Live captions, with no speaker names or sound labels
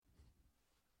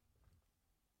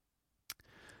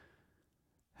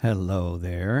Hello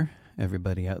there,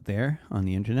 everybody out there on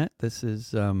the internet. This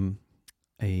is a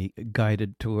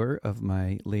guided tour of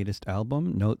my latest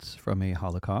album, Notes from a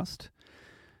Holocaust.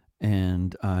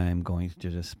 And I'm going to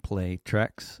just play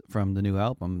tracks from the new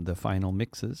album, the final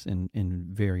mixes in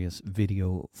various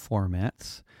video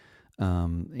formats.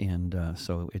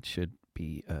 So it should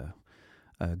be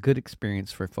a good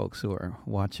experience for folks who are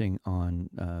watching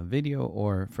on video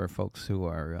or for folks who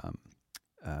are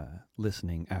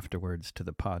listening afterwards to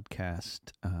the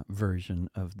podcast version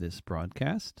of this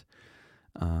broadcast.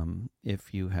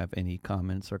 If you have any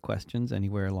comments or questions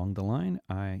anywhere along the line,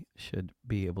 I should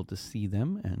be able to see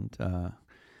them, and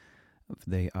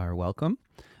they are welcome.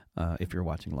 If you're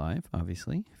watching live,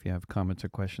 obviously. If you have comments or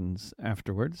questions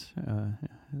afterwards,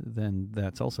 then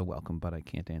that's also welcome, but I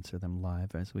can't answer them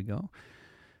live as we go,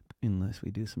 unless we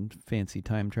do some fancy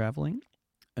time traveling.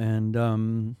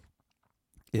 And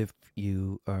if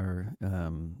you are,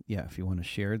 if you want to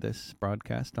share this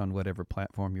broadcast on whatever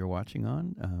platform you're watching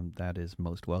on, that is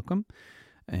most welcome.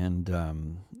 And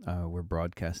we're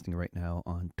broadcasting right now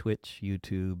on Twitch,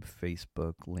 YouTube,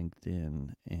 Facebook,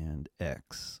 LinkedIn, and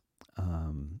X.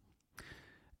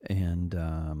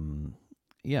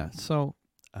 So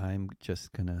I'm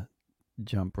just going to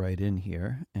jump right in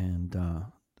here and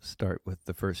start with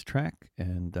the first track,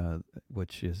 and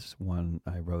which is one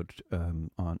I wrote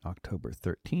on October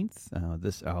 13th.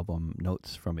 This album,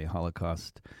 Notes from a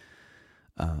Holocaust,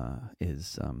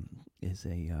 is an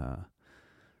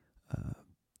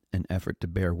effort to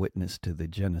bear witness to the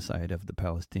genocide of the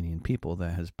Palestinian people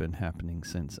that has been happening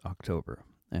since October.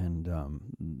 And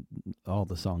all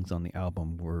the songs on the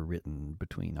album were written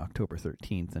between October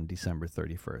 13th and December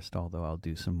 31st, although I'll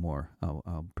do some more.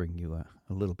 I'll bring you a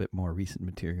little bit more recent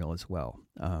material as well,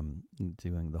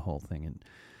 doing the whole thing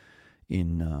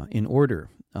in order.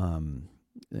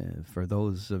 For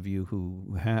those of you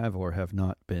who have or have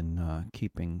not been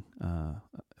keeping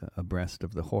abreast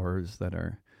of the horrors that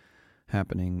are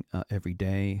happening every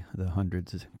day, the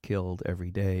hundreds killed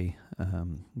every day,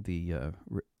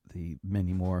 the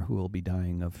many more who will be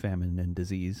dying of famine and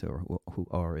disease, or who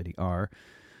already are,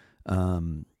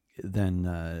 then,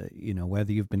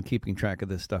 whether you've been keeping track of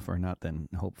this stuff or not, then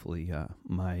hopefully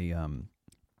my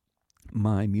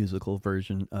musical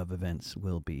version of events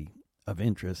will be of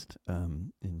interest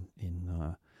in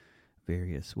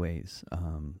various ways.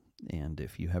 And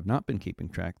if you have not been keeping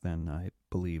track, then I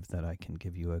believe that I can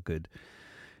give you a good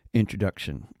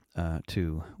introduction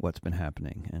to what's been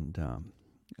happening. And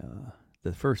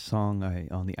the first song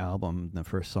on the album, the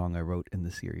first song I wrote in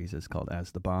the series, is called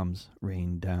 "As the Bombs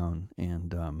Rain Down,"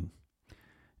 and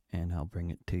I'll bring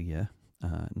it to you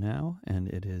now. And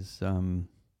it is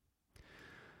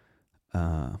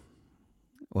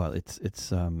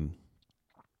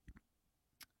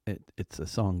it's a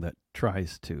song that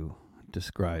tries to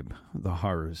describe the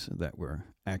horrors that were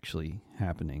actually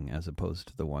happening, as opposed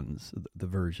to the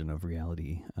version of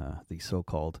reality, the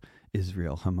so-called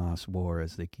Israel-Hamas war,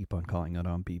 as they keep on calling it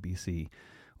on BBC,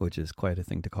 which is quite a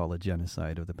thing to call a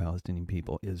genocide of the Palestinian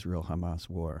people. Israel-Hamas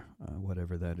war,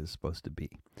 whatever that is supposed to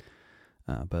be.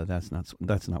 But that's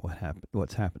not what happened.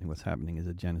 What's happening? What's happening is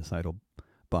a genocidal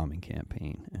bombing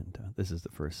campaign, and this is the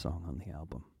first song on the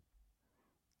album.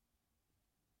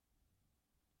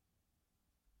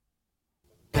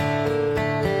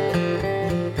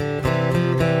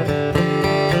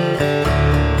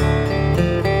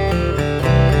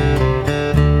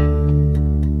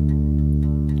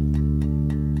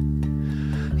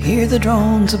 Hear the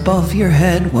drones above your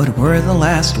head. What were the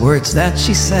last words that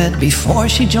she said before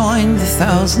she joined the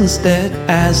thousands dead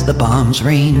as the bombs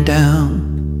rain down?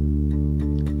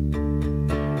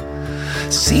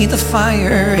 See the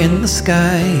fire in the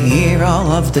sky, hear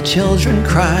all of the children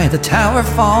cry. The tower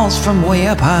falls from way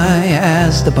up high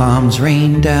as the bombs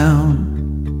rain down.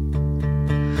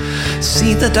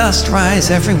 See the dust rise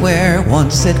everywhere.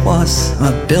 Once it was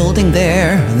a building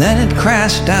there, then it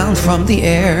crashed down from the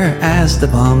air as the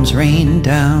bombs rained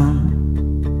down.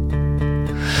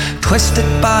 Twisted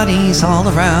bodies all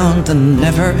around, the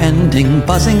never-ending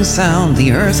buzzing sound,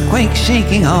 the earthquake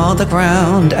shaking all the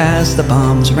ground as the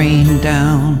bombs rained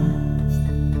down.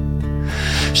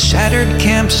 Shattered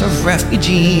camps of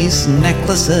refugees,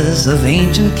 necklaces of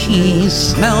ancient keys,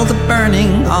 smell the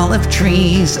burning olive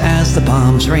trees as the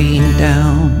bombs rain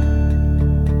down.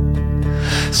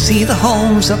 See the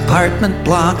homes, apartment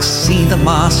blocks, see the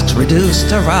mosques reduced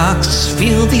to rocks,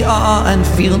 feel the awe and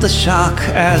feel the shock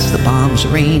as the bombs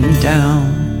rain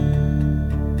down.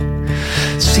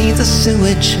 See the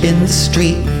sewage in the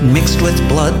street, mixed with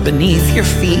blood beneath your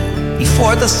feet,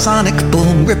 before the sonic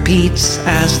boom repeats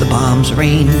as the bombs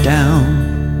rain down.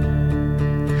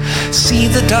 See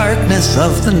the darkness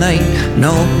of the night,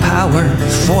 no power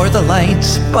for the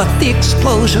lights, but the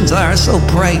explosions are so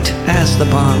bright as the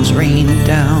bombs rain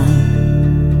down.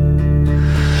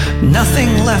 Nothing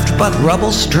left but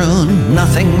rubble strewn,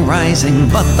 nothing rising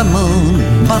but the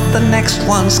moon, but the next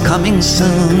one's coming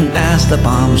soon as the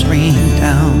bombs rain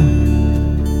down.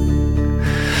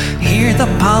 Hear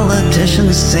the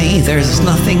politicians say there's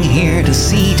nothing here to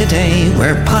see today.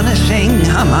 We're punishing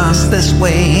Hamas this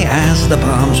way as the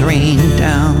bombs rain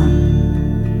down.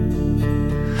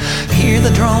 Hear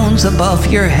the drones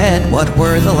above your head. What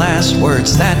were the last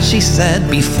words that she said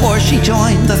before she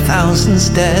joined the thousands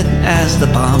dead as the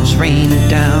bombs rain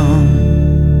down?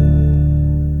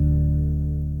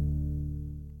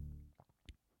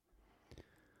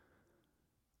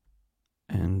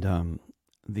 And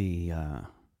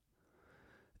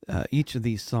each of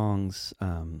these songs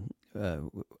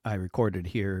I recorded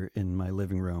here in my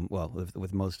living room. Well,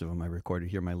 with most of them, I recorded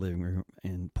here in my living room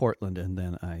in Portland, and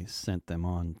then I sent them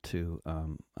on to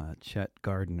Chet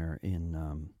Gardner in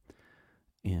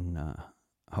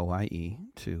Hawaii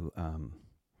to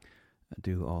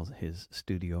do all his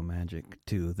studio magic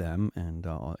to them, and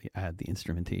I'll add the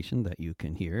instrumentation that you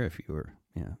can hear if you were,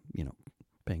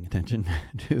 paying attention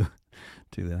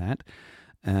to that,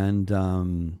 and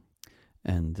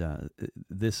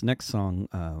this next song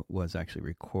was actually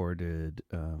recorded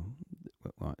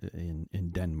in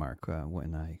Denmark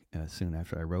when soon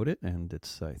after I wrote it, and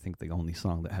it's I think the only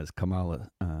song that has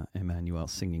Kamala Emanuel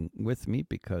singing with me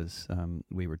because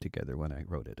we were together when I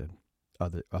wrote it, and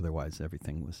otherwise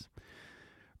everything was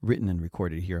written and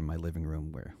recorded here in my living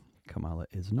room where Kamala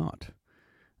is not.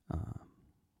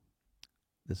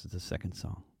 This is the second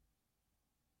song.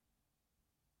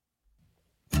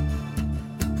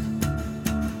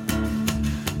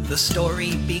 The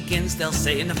story begins, they'll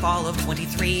say, in the fall of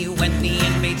 23, when the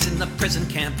inmates in the prison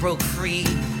camp broke free.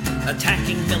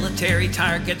 Attacking military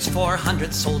targets,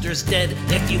 400 soldiers dead.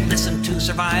 If you listen to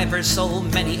survivors, so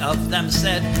many of them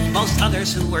said most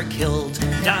others who were killed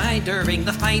died during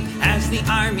the fight as the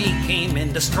army came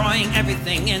in, destroying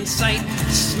everything in sight,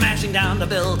 smashing down the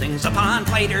buildings upon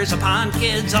fighters, upon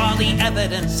kids. All the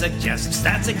evidence suggests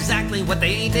that's exactly what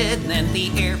they did. And then the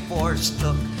Air Force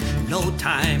took no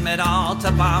time at all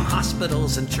to bomb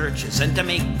hospitals and churches and to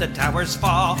make the towers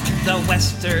fall. The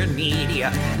Western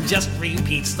media just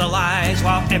repeats the lies,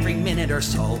 while every minute or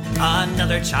so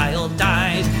another child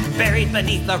dies, buried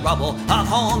beneath the rubble of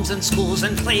homes and schools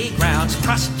and playgrounds,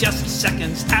 crushed just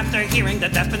seconds after hearing the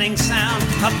deafening sound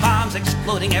of bombs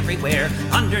exploding everywhere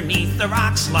underneath the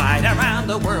rock slide. Around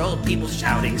the world, people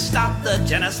shouting, "Stop the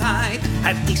genocide!"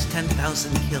 At least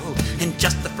 10,000 killed in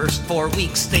just the first 4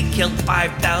 weeks. They killed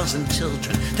 5,000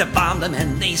 children to bomb them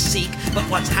and they seek. But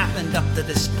what's happened up to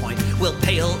this point will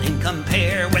pale in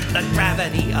compare with the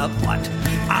gravity of what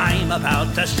I'm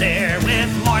about to share. With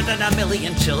more than 1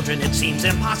 million children, it seems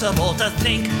impossible to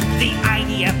think the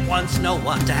IDF wants no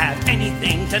one to have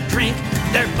anything to drink.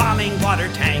 They're bombing water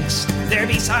tanks, they're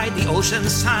beside the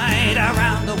ocean's side.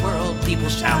 Around the world, people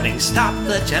shouting, "Stop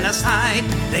the genocide!"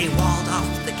 They walled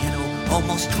off the ghetto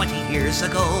almost 20 years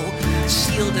ago,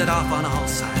 sealed it off on all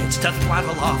sides to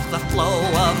throttle off the flow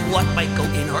of what might go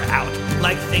in or out,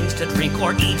 like things to drink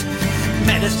or eat,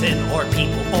 medicine or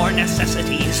people or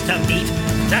necessities to meet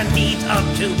the needs of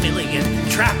 2 million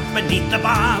trapped beneath the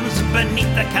bombs,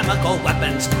 beneath the chemical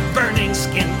weapons, burning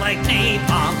skin like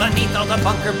napalm, beneath all the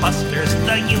bunker busters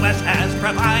the U.S. has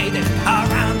provided.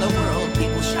 Around the world,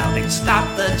 people shouting, "Stop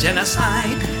the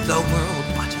genocide!" The world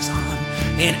watches on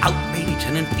in outrage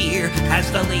and in fear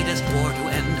as the latest war to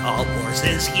end all wars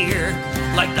is here.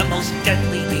 Like the most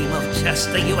deadly game of chess,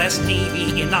 the U.S.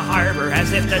 Navy in the harbor,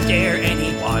 as if to dare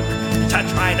anyone to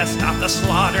try to stop the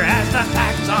slaughter, as the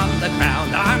facts on the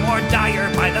ground are more dire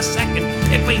by the second.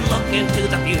 If we look into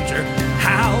the future,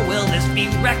 how will this be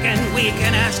reckoned? We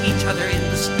can ask each other in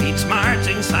the streets,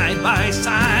 marching side by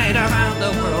side. Around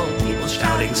the world, people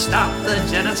shouting, "Stop the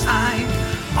genocide!"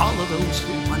 All of those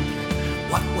who wondered,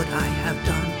 what would I have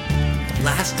done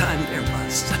last time there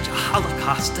was such a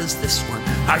Holocaust as this one,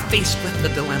 are faced with the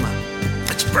dilemma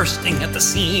that's bursting at the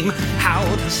seam. How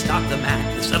to stop the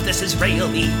madness of this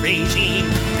Israeli regime?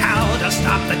 How to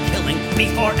stop the killing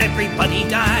before everybody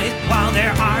dies? While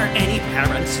there are any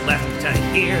parents left to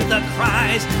hear the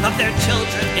cries of their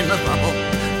children in the rubble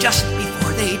just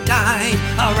before they died.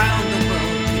 Around the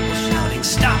world, people shouting,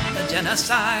 "Stop the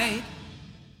genocide!"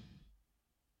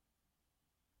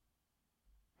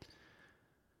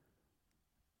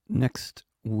 Next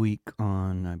week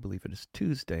on, I believe it is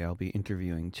Tuesday, I'll be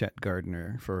interviewing Chet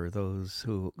Gardner. For those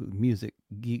music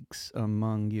geeks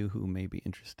among you who may be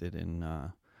interested in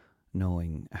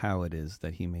knowing how it is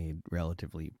that he made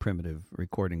relatively primitive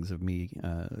recordings of me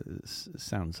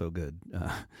sound so good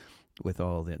with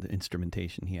all the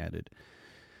instrumentation he added.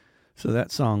 So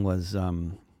that song was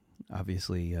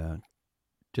obviously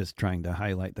just trying to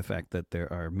highlight the fact that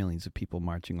there are millions of people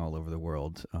marching all over the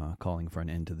world calling for an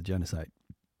end to the genocide,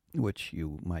 which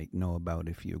you might know about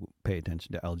if you pay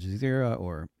attention to Al Jazeera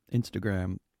or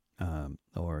Instagram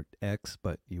or X,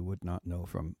 but you would not know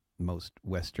from most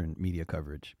Western media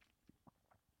coverage.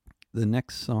 The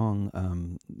next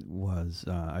song was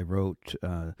I wrote,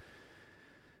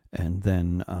 and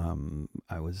then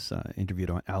I was interviewed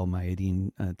on Al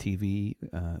Mayadeen TV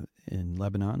in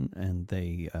Lebanon, and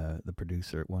they,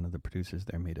 one of the producers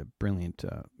there, made a brilliant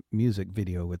music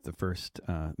video with the first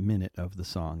minute of the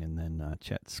song, and then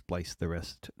Chet spliced the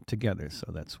rest together.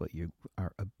 So that's what you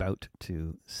are about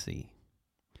to see.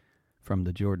 From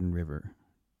the Jordan River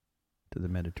to the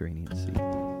Mediterranean Sea.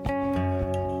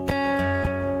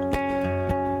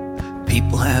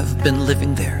 People have been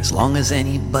living there as long as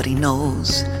anybody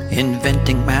knows,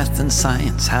 inventing math and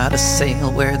science, how to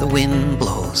sail where the wind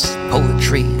blows.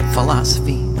 Poetry,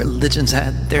 philosophy, religions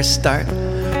had their start.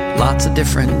 Lots of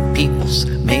different peoples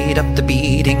made up the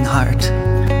beating heart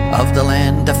of the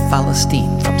land of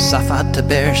Palestine, from Safa to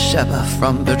Beersheba,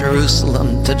 from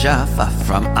Jerusalem to Jaffa,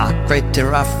 from Acre to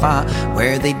Rafah,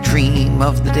 where they dream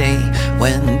of the day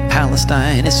when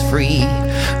Palestine is free,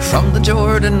 from the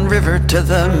Jordan River to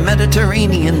the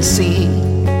Mediterranean Sea.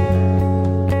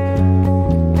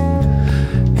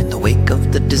 In the wake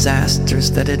of the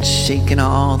disasters that had shaken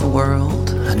all the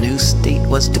world, a new state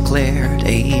was declared,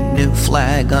 a new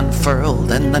flag unfurled,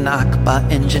 and the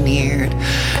Nakba engineered.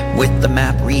 With the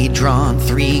map redrawn,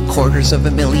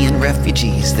 750,000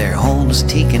 refugees, their homes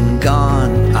taken,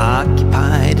 gone,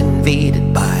 occupied,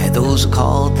 invaded by those who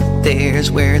called it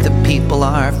theirs, where the people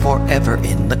are forever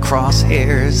in the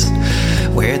crosshairs,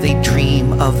 where they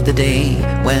dream of the day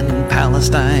when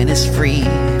Palestine is free,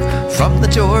 from the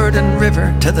Jordan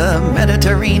River to the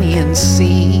Mediterranean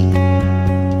Sea.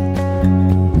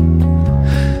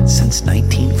 Since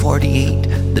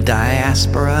 1948, the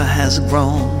diaspora has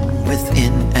grown,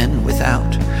 within and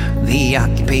without the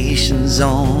occupation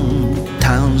zone.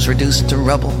 Towns reduced to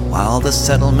rubble while the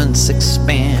settlements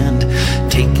expand,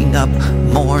 taking up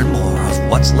more and more of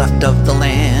what's left of the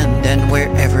land. And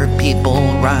wherever people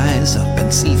rise up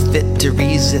and see fit to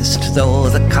resist, though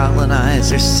the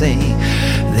colonizers say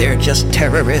they're just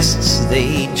terrorists,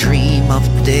 they dream of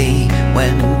the day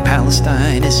when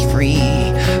Palestine is free,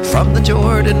 from the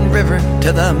Jordan River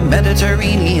to the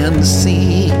Mediterranean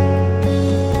Sea.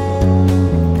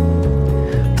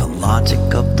 The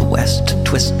logic of the West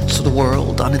twists the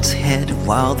world on its head,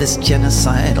 while this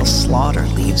genocidal slaughter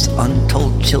leaves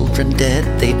untold children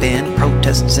dead. They ban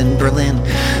protests in Berlin,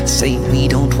 say we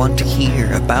don't want to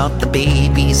hear about the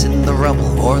babies in the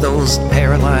rubble, or those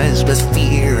paralyzed with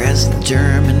fear as the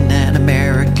German and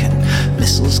American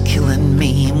missiles kill and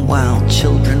maim, while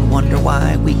children wonder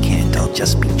why we can't all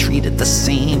just be treated the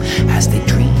same, as they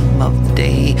dream of the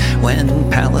day when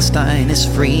Palestine is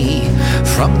free,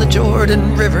 from the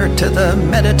Jordan River to the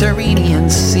Mediterranean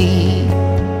Sea.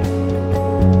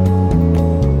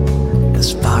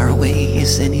 As far away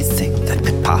as anything that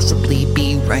could possibly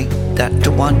be right, that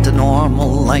to want a normal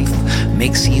life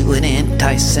makes you an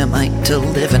anti-Semite, to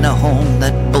live in a home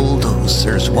that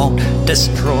bulldozers won't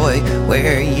destroy,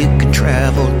 where you can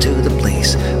travel to the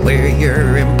place where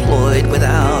you're employed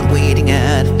without waiting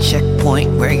at a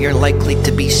checkpoint where you're likely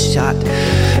to be shot,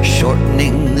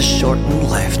 shortening the shortened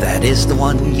life that is the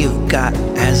one you've got,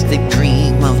 as they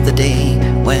dream of the day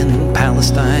when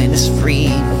Palestine is free,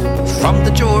 from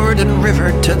the Jordan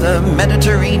River to the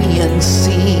Mediterranean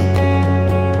Sea.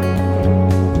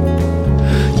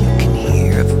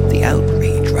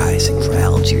 From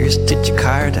Algiers to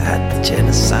Jakarta, at the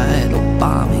genocidal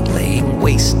bombing laying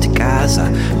waste to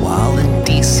Gaza, while in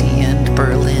DC and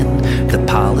Berlin the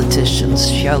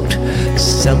politicians shout,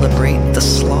 celebrate the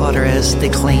slaughter as they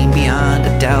claim beyond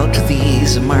a doubt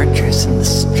these marchers in the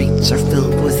streets are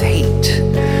filled with hate.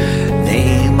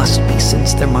 They must be,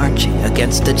 since they're marching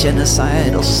against a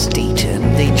genocidal state,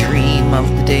 and they dream of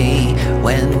the day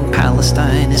when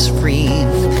Palestine is free,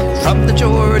 from the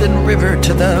Jordan River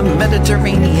to the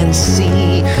Mediterranean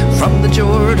Sea, from the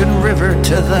Jordan River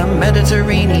to the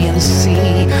Mediterranean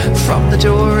Sea, from the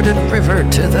Jordan River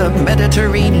to the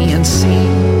Mediterranean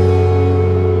Sea.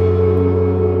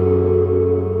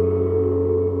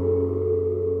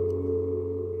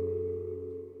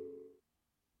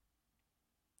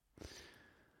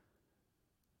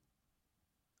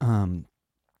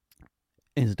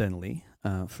 Incidentally,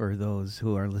 for those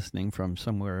who are listening from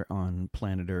somewhere on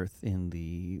planet Earth in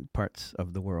the parts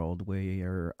of the world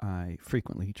where I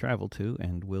frequently travel to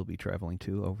and will be traveling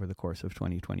to over the course of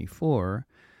 2024,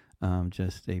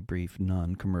 just a brief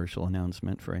non-commercial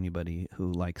announcement for anybody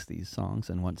who likes these songs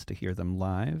and wants to hear them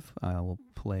live. I will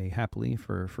play happily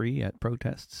for free at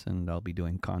protests, and I'll be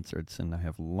doing concerts, and I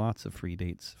have lots of free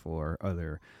dates for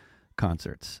other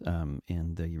concerts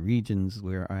in the regions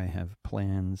where I have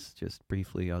plans. Just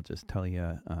briefly, I'll just tell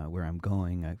you where I'm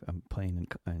going. I'm playing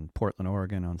in Portland,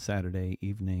 Oregon on Saturday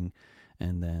evening,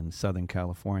 and then Southern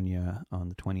California on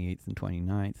the 28th and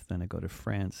 29th. Then I go to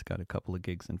France, got a couple of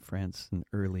gigs in France in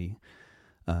early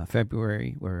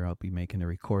February, where I'll be making a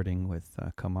recording with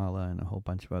Kamala and a whole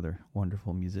bunch of other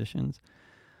wonderful musicians.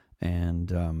 And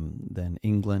then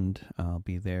England, I'll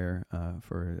be there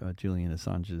for Julian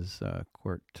Assange's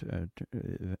court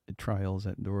trials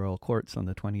at the Royal Courts on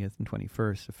the 20th and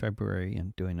 21st of February,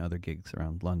 and doing other gigs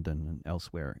around London and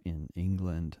elsewhere in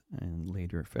England. And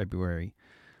later February,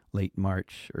 late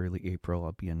March, early April,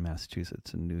 I'll be in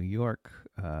Massachusetts and New York.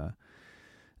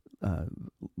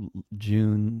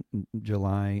 June,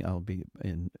 July, I'll be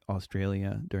in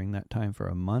Australia during that time for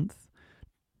a month,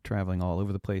 traveling all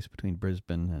over the place between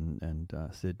Brisbane and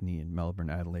Sydney and Melbourne,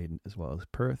 Adelaide, as well as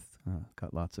Perth.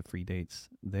 Got lots of free dates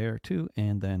there too.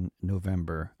 And then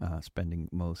November, spending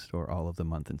most or all of the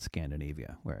month in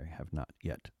Scandinavia, where I have not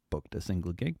yet booked a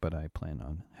single gig, but I plan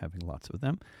on having lots of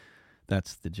them.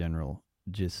 That's the general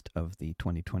gist of the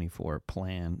 2024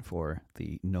 plan for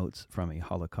the Notes from a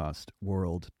Holocaust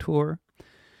World Tour.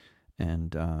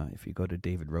 And if you go to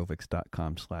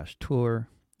davidrovics.com/tour,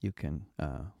 you can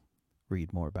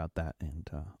read more about that, and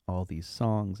all these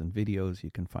songs and videos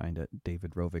you can find at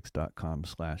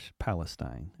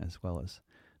davidrovics.com/Palestine, as well as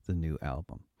the new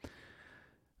album.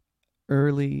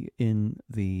 Early in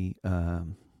the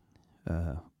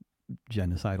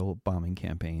genocidal bombing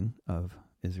campaign of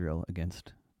Israel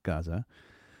against Gaza,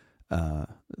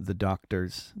 the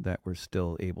doctors that were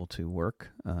still able to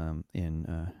work in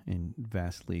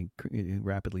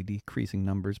rapidly decreasing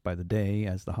numbers by the day,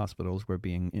 as the hospitals were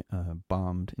being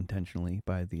bombed intentionally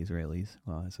by the Israelis,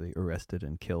 as they arrested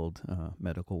and killed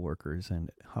medical workers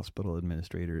and hospital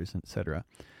administrators, etc.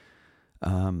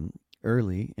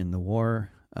 Early in the war,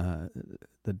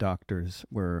 the doctors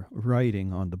were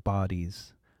writing on the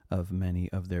bodies of many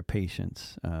of their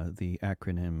patients the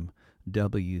acronym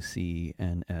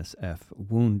WCNSF,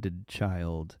 Wounded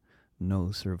Child,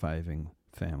 No Surviving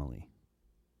Family.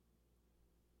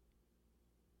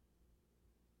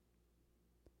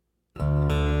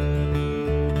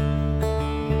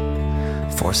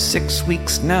 For 6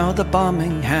 weeks now the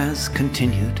bombing has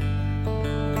continued.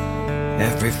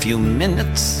 Every few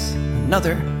minutes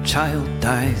another child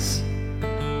dies,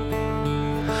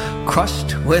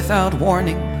 crushed without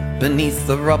warning beneath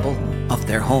the rubble of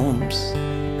their homes.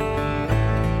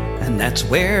 And that's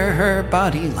where her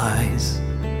body lies.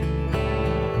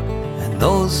 And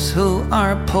those who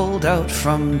are pulled out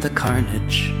from the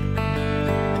carnage,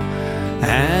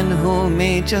 and who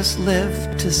may just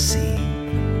live to see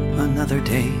another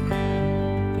day,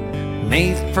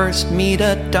 may first meet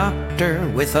a doctor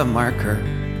with a marker,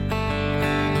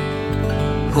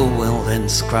 who will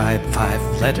inscribe 5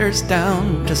 letters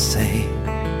down to say,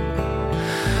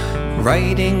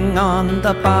 writing on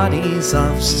the bodies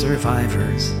of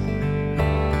survivors,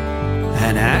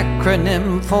 an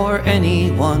acronym for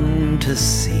anyone to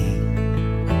see.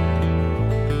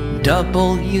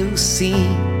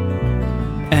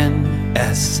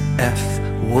 WCNSF,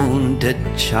 Wounded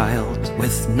Child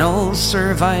with No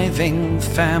Surviving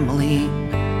Family.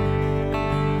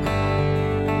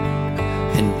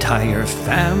 Entire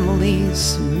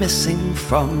families missing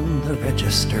from the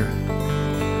register,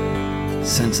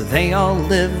 since they all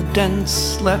lived and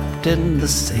slept in the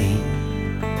same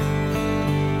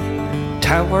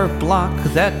tower block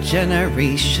that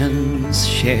generations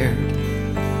shared.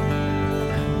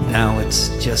 Now it's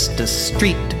just a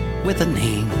street with a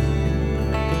name.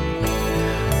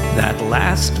 That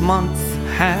last month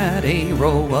had a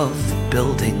row of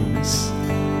buildings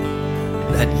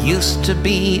that used to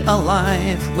be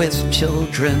alive with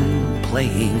children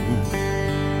playing.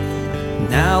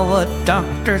 Now a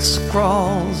doctor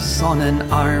scrawls on an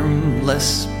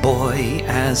armless boy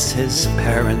as his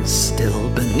parents still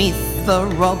beneath the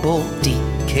rubble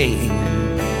decaying,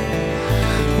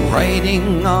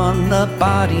 writing on the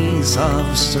bodies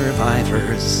of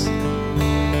survivors,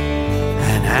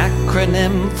 an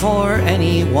acronym for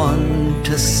anyone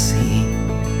to see.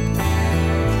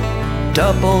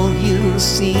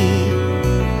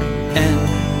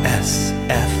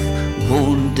 WCNSF,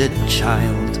 Wounded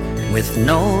Child, with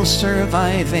no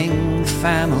surviving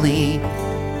family.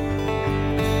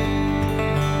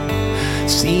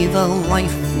 See the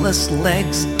lifeless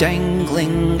legs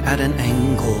dangling at an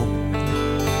angle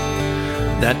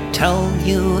that tell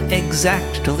you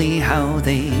exactly how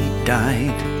they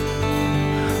died.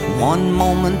 One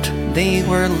moment they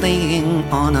were laying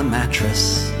on a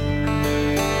mattress.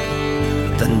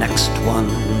 The next one,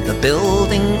 the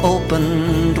building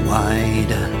opened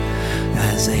wide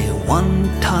as a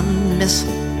 1-ton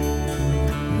missile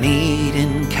made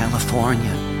in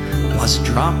California was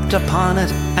dropped upon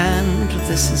it, and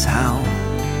this is how.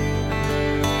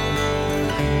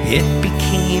 It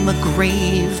became a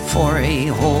grave for a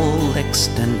whole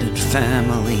extended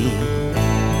family,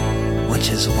 which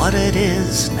is what it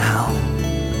is now,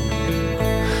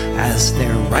 as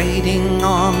they're writing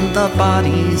on the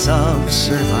bodies of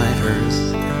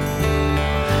survivors,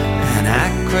 an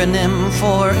acronym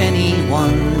for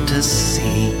anyone to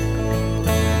see.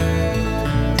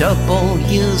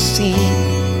 WC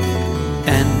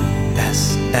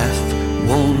NSF,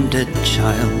 wounded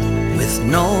child with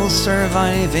no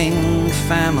surviving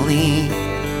family.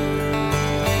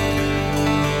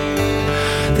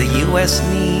 The U.S.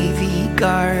 Navy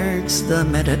guards the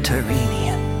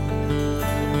Mediterranean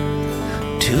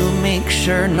to make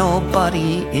sure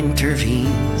nobody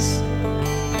intervenes,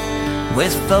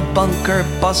 with the bunker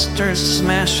busters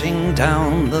smashing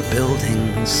down the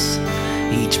buildings,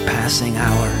 each passing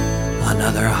hour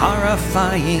another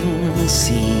horrifying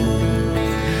scene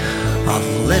of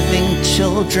living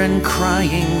children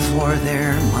crying for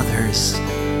their mothers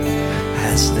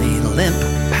as they limp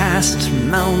past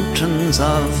mountains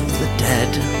of the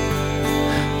dead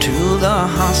to the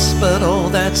hospital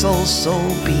that's also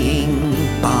being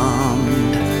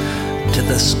bombed, to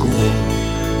the school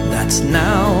that's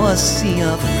now a sea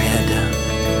of red,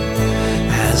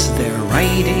 as they're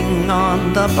writing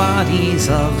on the bodies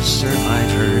of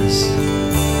survivors,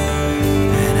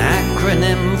 an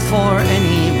acronym for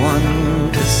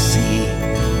anyone to see.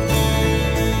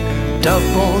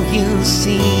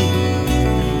 WC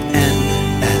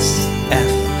NSF,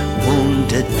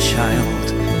 wounded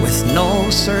child with no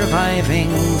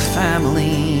surviving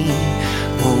family.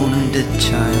 Wounded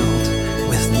child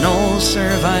with no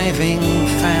surviving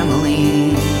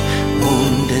family.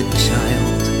 Wounded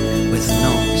child with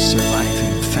no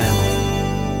surviving family.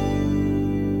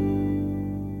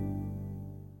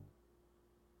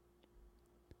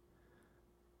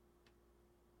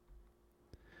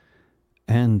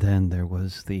 And then there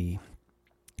was the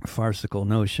farcical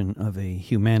notion of a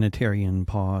humanitarian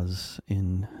pause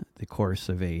in the course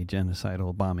of a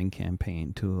genocidal bombing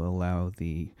campaign to allow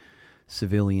the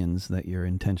civilians that you're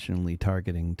intentionally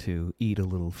targeting to eat a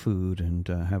little food and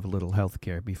have a little health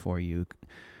care before you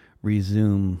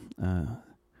resume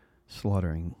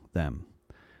slaughtering them.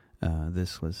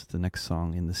 This was the next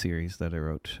song in the series that I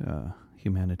wrote,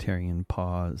 Humanitarian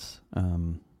Pause.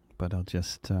 But I'll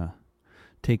just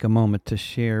take a moment to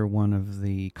share one of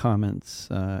the comments,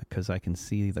 because I can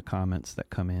see the comments that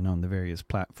come in on the various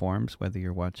platforms, whether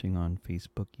you're watching on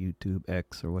Facebook, YouTube,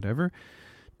 X, or whatever,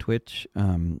 Twitch.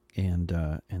 And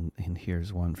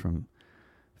here's one from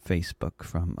Facebook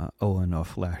from Owen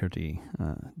O'Flaherty,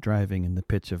 driving in the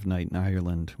pitch of night in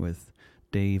Ireland with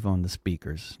Dave on the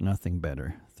speakers. Nothing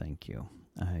better. Thank you.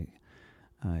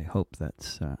 I hope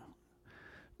that's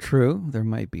true. There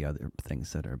might be other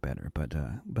things that are better, but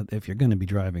if you're going to be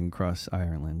driving across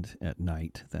Ireland at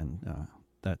night, then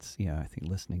that's, I think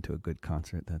listening to a good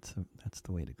concert, that's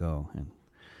the way to go, and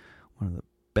one of the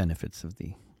benefits of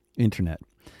the internet.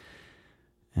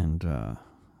 And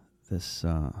this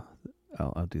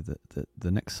I'll do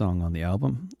the next song on the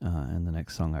album, and the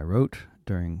next song I wrote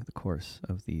during the course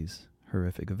of these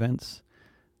horrific events,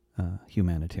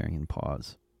 Humanitarian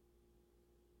Pause.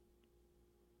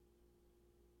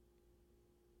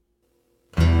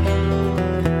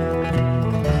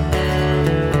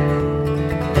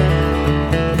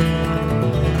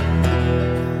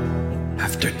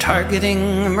 After targeting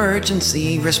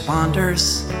emergency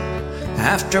responders,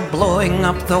 after blowing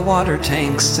up the water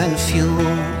tanks and fuel,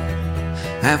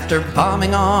 after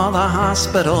bombing all the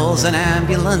hospitals and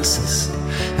ambulances,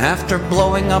 after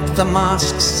blowing up the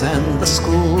mosques and the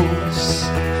schools,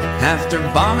 after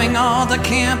bombing all the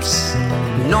camps,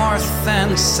 north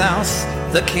and south,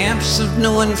 the camps of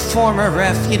new and former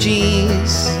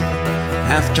refugees,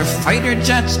 after fighter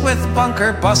jets with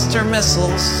bunker buster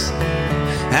missiles,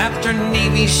 after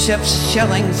Navy ships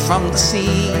shelling from the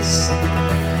seas,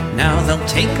 now they'll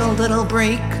take a little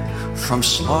break from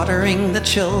slaughtering the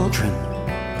children.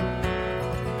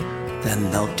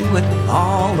 Then they'll do it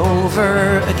all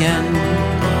over again.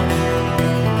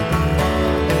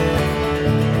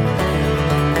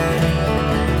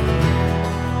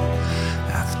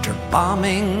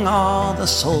 bombing all the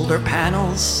solar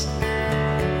panels,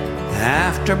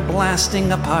 after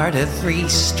blasting apart every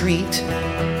street,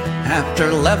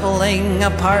 after leveling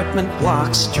apartment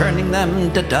blocks, turning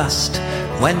them to dust,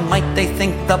 when might they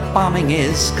think the bombing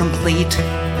is complete?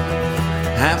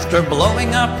 After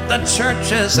blowing up the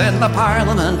churches and the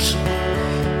parliament,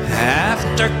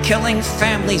 after killing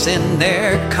families in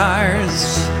their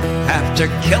cars, after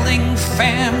killing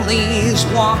families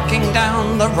walking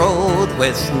down the road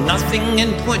with nothing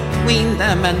in between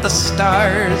them and the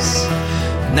stars,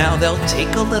 now they'll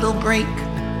take a little break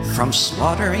from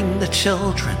slaughtering the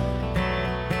children.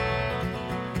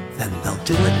 Then they'll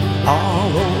do it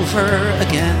all over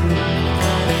again.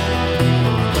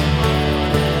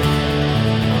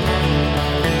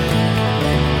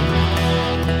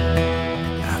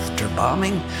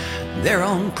 Bombing their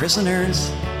own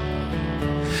prisoners,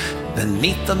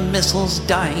 beneath the missiles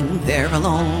dying there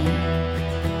alone.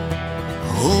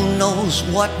 Who knows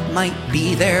what might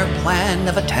be their plan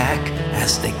of attack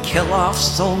as they kill off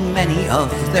so many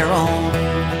of their own.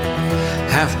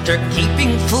 After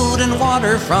keeping food and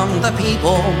water from the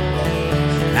people,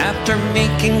 after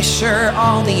making sure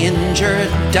all the injured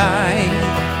die,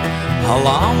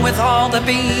 along with all the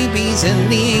babies in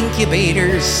the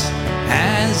incubators,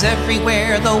 as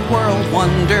everywhere the world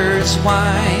wonders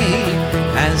why,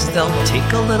 as they'll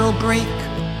take a little break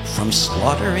from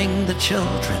slaughtering the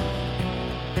children,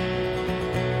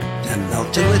 and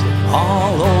they'll do it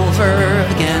all over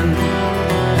again.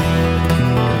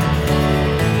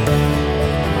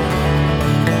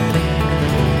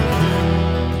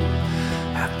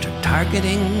 After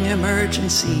targeting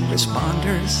emergency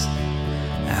responders,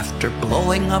 after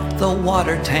blowing up the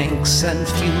water tanks and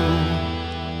fuel,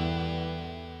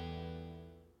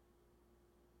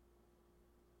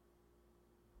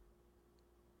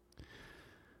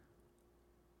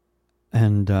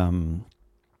 and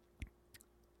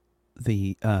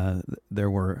there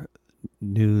were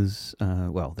news.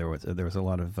 Well, there was a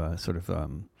lot of sort of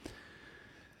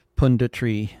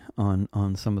punditry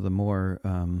on some of the more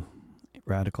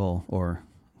radical or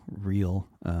real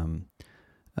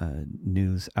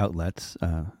news outlets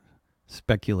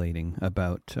speculating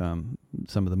about some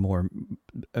of the more.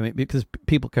 I mean, because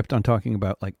people kept on talking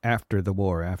about like after the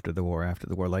war,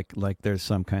 like there's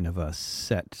some kind of a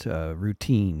set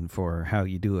routine for how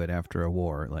you do it after a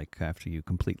war, like after you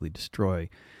completely destroy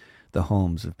the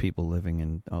homes of people living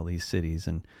in all these cities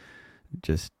and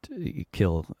just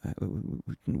kill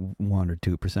 1 or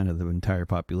 2% of the entire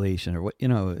population, or what, you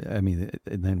know. I mean,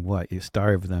 and then what? You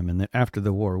starve them, and then after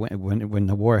the war, when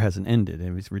the war hasn't ended,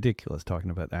 it was ridiculous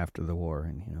talking about after the war,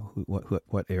 and you know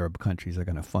what Arab countries are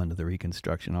going to fund the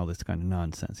reconstruction, all this kind of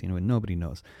nonsense. You know, and nobody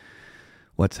knows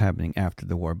what's happening after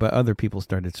the war. But other people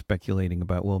started speculating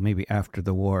about, well, maybe after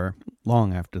the war,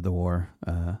 long after the war,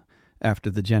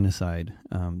 after the genocide,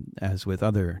 as with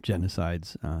other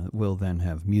genocides, we'll then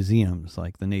have museums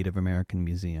like the Native American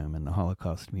Museum and the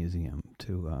Holocaust Museum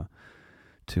to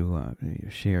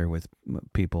share with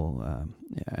people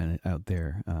out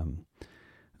there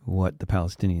what the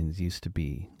Palestinians used to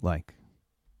be like.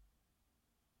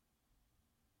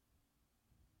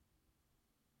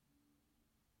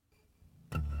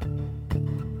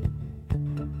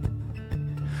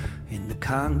 In the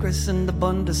Congress and the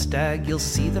Bundestag, you'll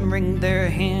see them wring their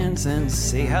hands and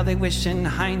say how they wish in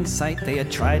hindsight they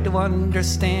had tried to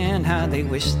understand, how they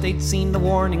wish they'd seen the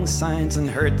warning signs and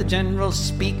heard the generals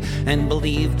speak and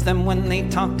believed them when they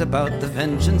talked about the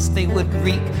vengeance they would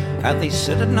wreak, how they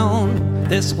should have known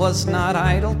this was not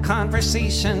idle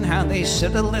conversation, how they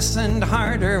should have listened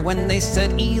harder when they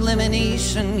said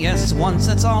elimination. Yes, once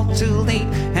it's all too late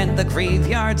and the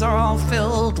graveyards are all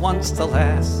filled, once the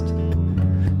last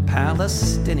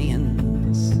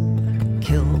Palestinians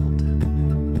killed.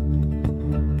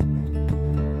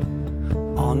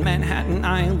 On Manhattan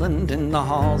Island, in the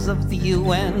halls of the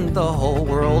UN, the whole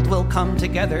world will come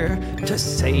together to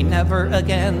say never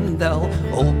again. They'll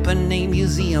open a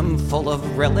museum full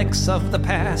of relics of the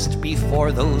past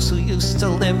before those who used to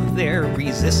live there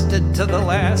resisted to the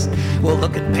last. We'll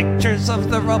look at pictures of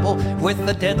the rubble with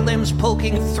the dead limbs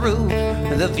poking through.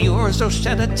 The viewers will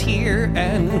shed a tear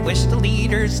and wish the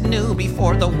leaders knew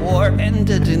before the war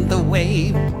ended in the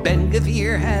way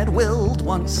Ben-Gvir had willed.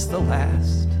 Once the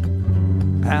last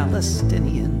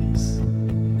Palestinians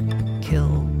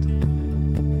killed.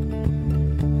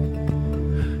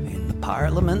 In the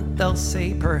parliament they'll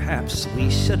say perhaps we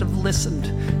should have listened,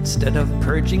 instead of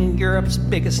purging Europe's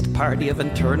biggest party of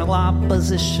internal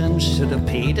opposition, should have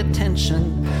paid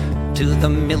attention To the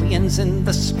millions in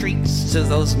the streets, to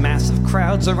those massive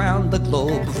crowds around the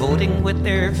globe voting with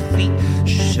their feet.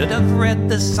 Should have read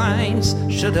the signs,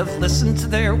 should have listened to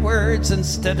their words,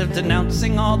 instead of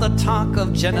denouncing all the talk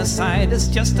of genocide as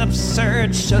just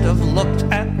absurd. Should have looked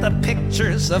at the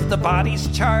pictures of the bodies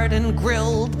charred and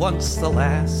grilled. Once the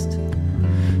last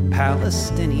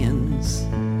Palestinians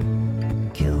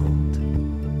killed.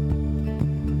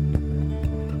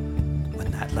 When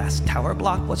that last tower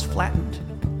block was flattened,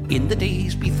 in the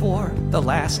days before the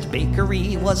last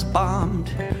bakery was bombed,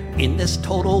 in this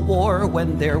total war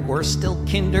when there were still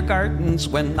kindergartens,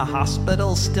 when the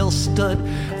hospital still stood,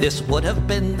 this would have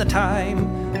been the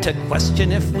time to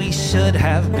question if we should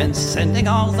have been sending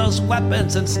all those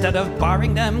weapons instead of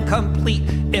barring them complete.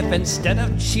 If instead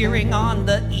of cheering on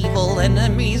the evil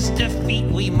enemy's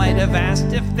defeat, we might have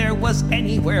asked if there was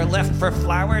anywhere left for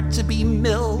flour to be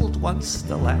milled. Once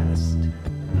the last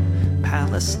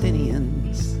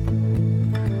Palestinians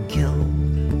killed.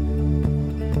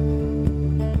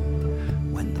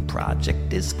 When the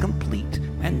project is complete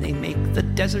and they make the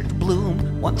desert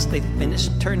bloom, once they've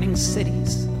finished turning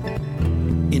cities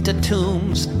into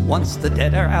tombs, once the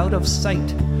dead are out of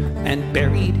sight and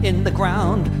buried in the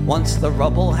ground, once the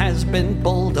rubble has been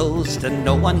bulldozed and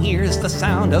no one hears the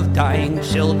sound of dying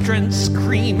children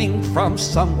screaming from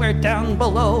somewhere down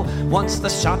below, once the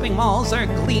shopping malls are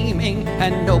gleaming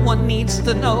and no one needs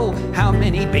to know how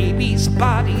many babies'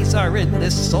 bodies are in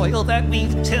this soil that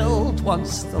we've tilled.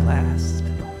 Once the last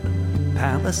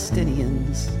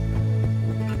Palestinians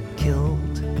killed.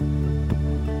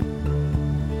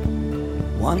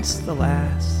 Once the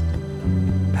last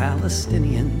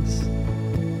Palestinians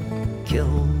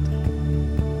killed.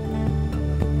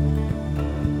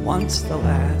 Once the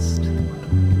last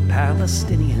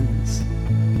Palestinians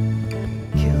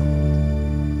killed.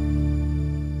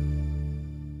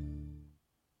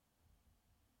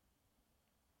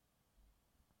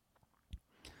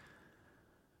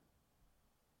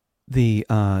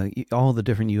 All the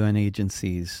different UN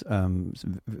agencies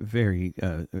very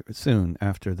soon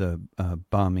after the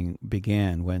bombing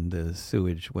began, when the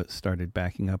sewage started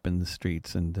backing up in the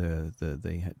streets, and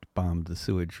they had bombed the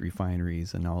sewage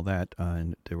refineries and all that,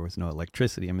 and there was no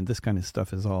electricity. I mean, this kind of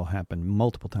stuff has all happened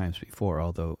multiple times before,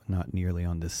 although not nearly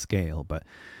on this scale. But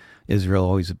Israel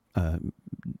always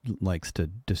likes to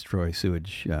destroy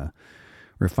sewage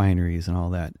refineries and all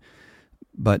that.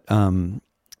 But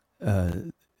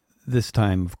this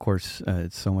time, of course,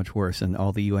 it's so much worse, and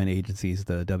all the UN agencies,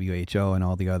 the WHO and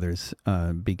all the others,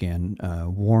 began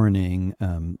warning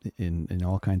in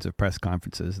all kinds of press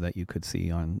conferences that you could see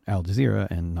on Al Jazeera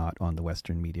and not on the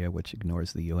Western media, which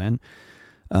ignores the UN.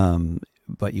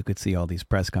 But you could see all these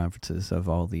press conferences of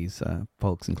all these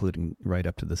folks, including right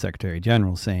up to the Secretary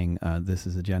General, saying this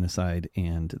is a genocide,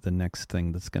 and the next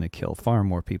thing that's going to kill far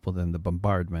more people than the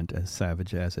bombardment, as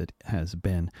savage as it has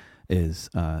been, is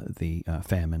the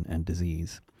famine and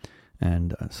disease.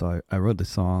 And so I wrote the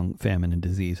song Famine and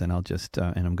Disease, and I'll just,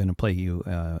 and I'm going to play you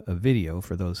a video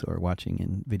for those who are watching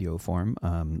in video form.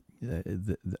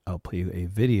 I'll play you a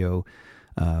video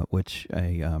which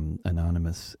a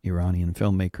anonymous Iranian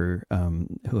filmmaker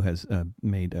who has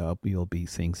made, you'll be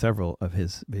seeing several of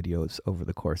his videos over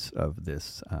the course of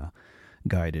this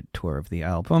guided tour of the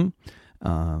album.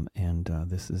 And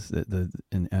this is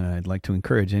and I'd like to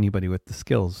encourage anybody with the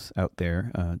skills out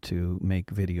there to make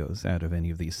videos out of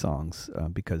any of these songs,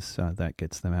 because that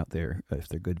gets them out there. If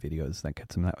they're good videos, that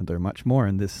gets them out there much more.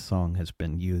 And this song has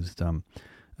been used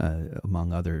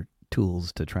among other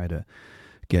tools to try to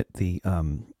get the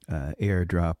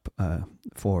airdrop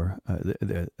for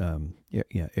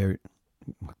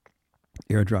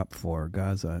airdrop for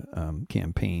Gaza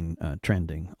campaign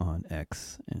trending on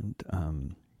X.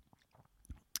 And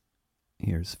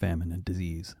here's Famine and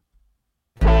Disease.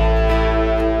 In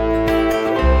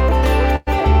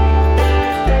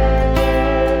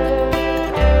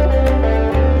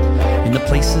the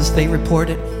places they report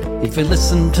it, if you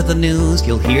listen to the news,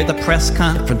 you'll hear the press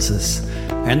conferences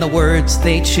and the words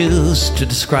they choose to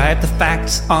describe the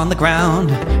facts on the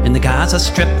ground. In the Gaza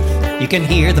Strip, you can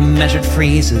hear the measured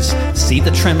phrases, see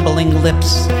the trembling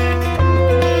lips,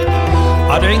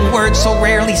 uttering words so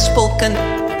rarely spoken,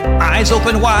 eyes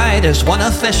open wide as one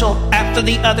official after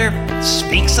the other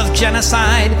speaks of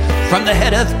genocide. From the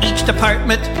head of each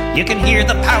department, you can hear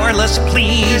the powerless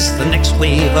pleas. The next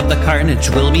wave of the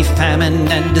carnage will be famine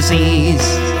and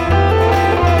disease.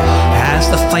 As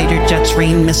the fighter jets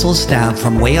rain missiles down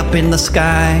from way up in the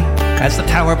sky, as the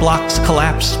tower blocks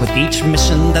collapse with each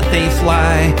mission that they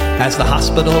fly, as the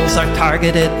hospitals are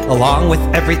targeted along with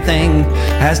everything,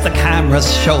 as the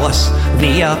cameras show us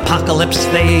the apocalypse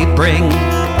they bring.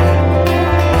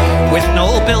 With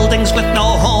no buildings, with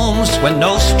no homes, when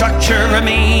no structure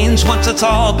remains, once it's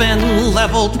all been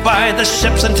leveled by the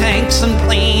ships and tanks and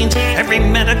planes, every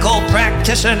medical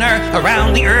practitioner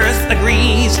around the earth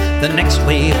agrees the next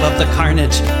wave of the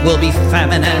carnage will be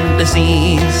famine and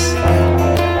disease.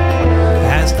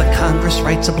 As the Congress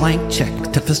writes a blank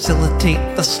check to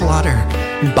facilitate the slaughter,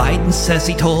 Biden says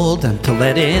he told them to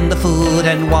let in the food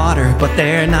and water, but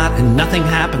they're not, and nothing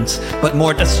happens but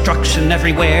more destruction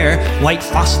everywhere. White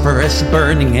phosphorus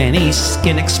burning, any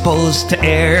skin exposed to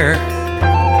air.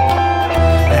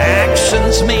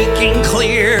 Actions making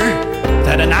clear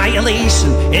that annihilation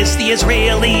is the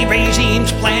Israeli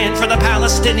regime's plan for the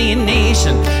Palestinian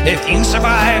nation. If you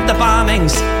survive the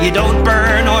bombings, you don't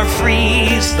burn or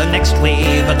freeze. The next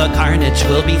wave of the carnage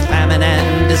will be famine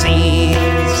and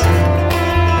disease.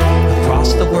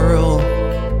 Across the world,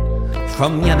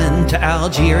 from Yemen to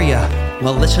Algeria,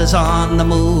 militias on the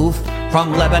move.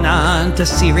 From Lebanon to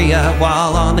Syria,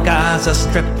 while on the Gaza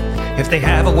Strip, if they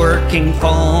have a working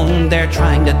phone, they're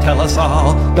trying to tell us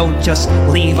all, don't just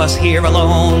leave us here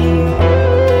alone.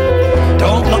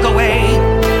 Don't look away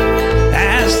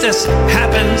as this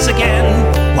happens again,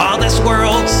 while this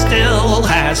world still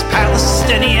has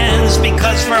Palestinians,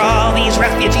 because for all these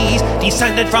refugees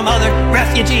descended from other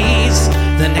refugees,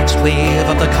 the next wave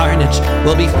of the carnage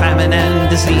will be famine and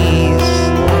disease.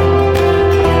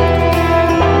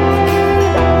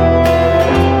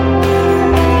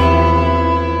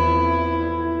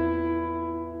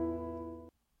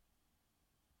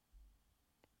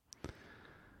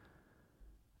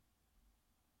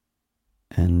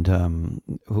 And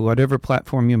whatever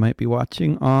platform you might be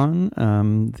watching on,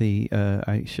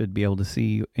 I should be able to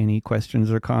see any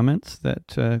questions or comments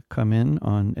that come in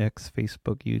on X,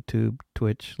 Facebook, YouTube,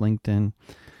 Twitch, LinkedIn,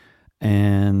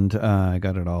 and I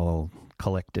got it all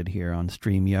collected here on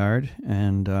StreamYard.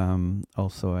 And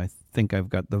also, I think I've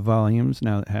got the volumes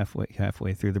now.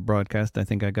 Halfway through the broadcast, I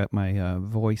think I got my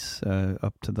voice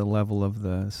up to the level of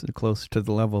close to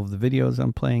the level of the videos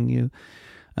I'm playing you.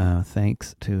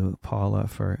 Thanks to Paula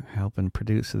for helping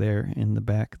produce there in the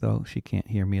back, though she can't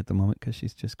hear me at the moment because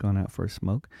she's just gone out for a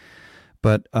smoke.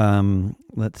 But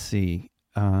let's see.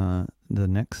 The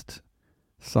next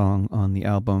song on the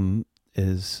album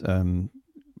is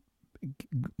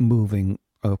moving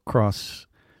across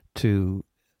to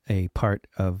a part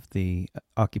of the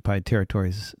occupied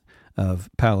territories of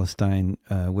Palestine,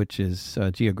 which is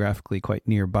geographically quite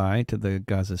nearby to the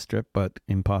Gaza Strip, but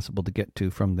impossible to get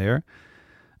to from there.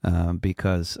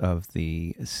 Because of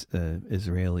the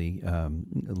Israeli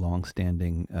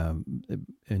long-standing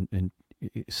and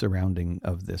surrounding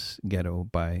of this ghetto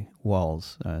by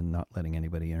walls, not letting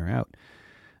anybody in or out.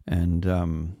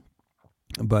 And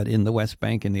but in the West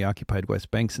Bank, in the occupied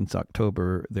West Bank, since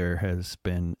October, there has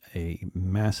been a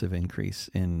massive increase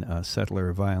in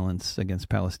settler violence against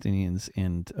Palestinians,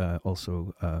 and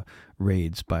also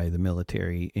raids by the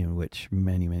military, in which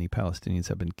many, many Palestinians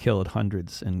have been killed,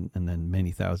 hundreds, and then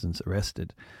many thousands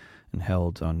arrested and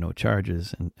held on no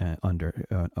charges and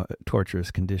under torturous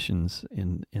conditions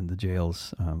in the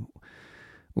jails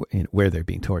where they're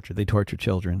being tortured. They torture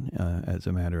children as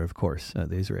a matter of course, the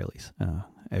Israelis,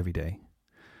 every day.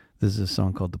 This is a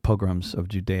song called The Pogroms of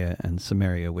Judea and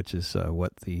Samaria, which is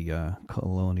what the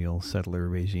colonial settler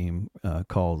regime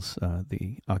calls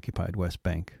the occupied West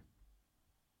Bank.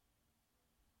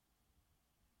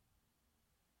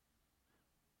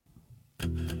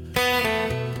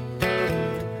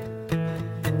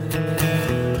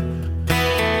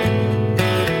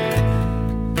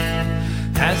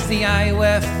 As the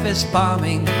IOF is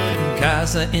bombing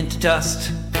Gaza into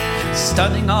dust,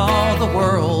 stunning all the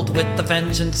world with the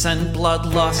vengeance and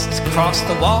bloodlust, across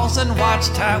the walls and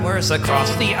watchtowers,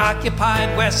 across the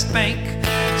occupied West Bank,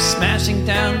 smashing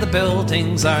down the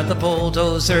buildings are the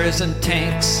bulldozers and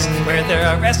tanks, where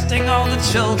they're arresting all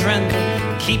the children,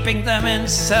 keeping them in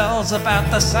cells about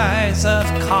the size of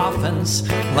coffins,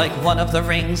 like one of the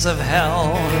rings of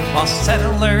hell, while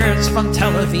settlers from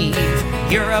Tel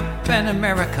Aviv, Europe and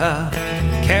America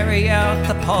carry out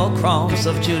the pogroms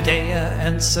of Judea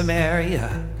and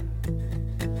Samaria.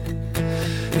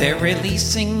 They're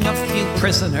releasing a few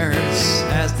prisoners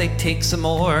as they take some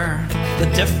more.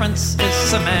 The difference is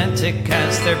semantic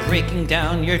as they're breaking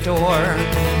down your door.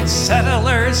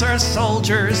 Settlers are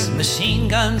soldiers, machine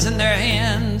guns in their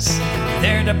hands,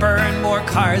 there to burn more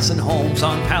cars and homes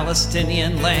on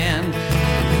Palestinian land.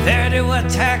 There to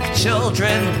attack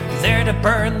children, there to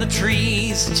burn the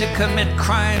trees, to commit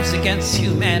crimes against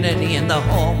humanity in the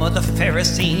home of the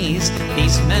Pharisees.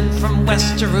 These men from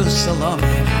West Jerusalem,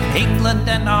 England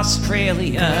and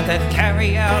Australia, that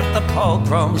carry out the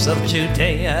pogroms of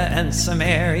Judea and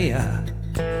Samaria.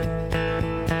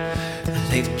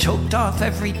 They've choked off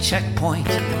every checkpoint,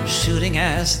 shooting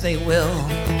as they will,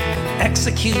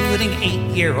 executing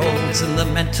 8-year-olds and the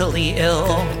mentally ill,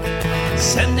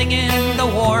 sending in the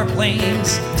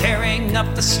warplanes, tearing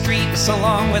up the streets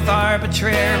along with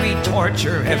arbitrary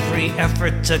torture, every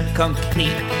effort to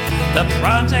complete the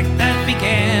project that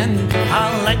began.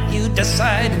 I'll let you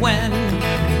decide when,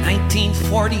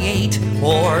 1948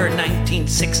 or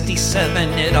 1967.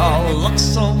 It all looks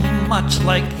so much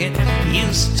like it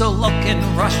used to look in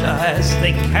Russia as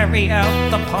they carry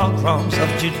out the pogroms of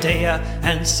Judea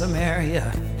and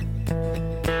Samaria.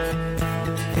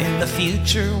 In the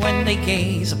future, when they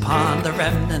gaze upon the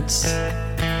remnants,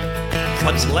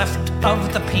 what's left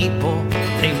of the people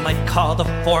they might call the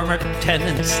former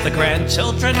tenants, the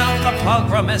grandchildren of the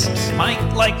pogromists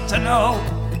might like to know,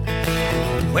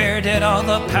 where did all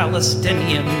the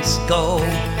Palestinians go?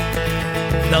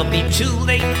 They'll be too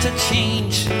late to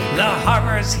change the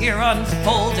horrors here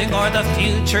unfolding, or the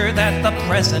future that the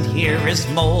present here is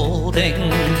molding,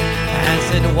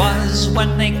 as it was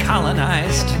when they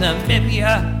colonized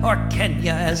Namibia or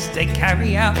Kenya, as they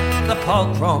carry out the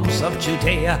pogroms of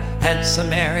Judea and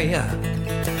Samaria.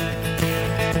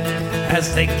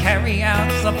 As they carry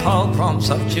out the pogroms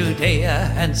of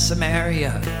Judea and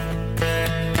Samaria.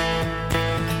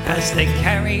 As they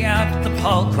carry out the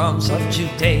pogroms of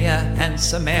Judea and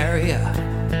Samaria.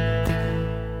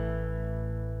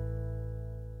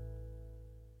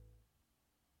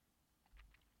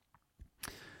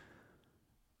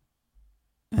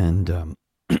 And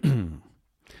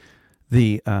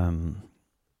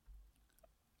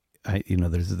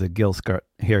there's the Gil Scott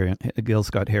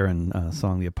Heron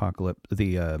song, "The Apocalypse,"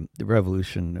 the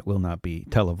revolution will not be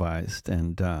televised,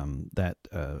 and that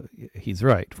he's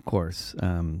right, of course.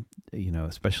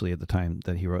 Especially at the time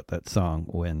that he wrote that song,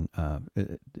 when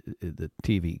the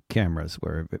TV cameras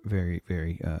were very,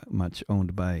 very much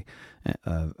owned by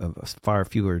a far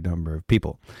fewer number of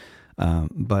people.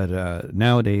 But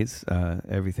nowadays,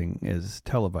 everything is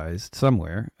televised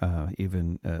somewhere,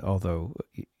 even although,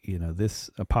 this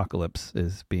apocalypse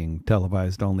is being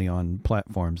televised only on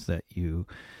platforms that you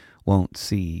won't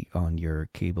see on your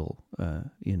cable,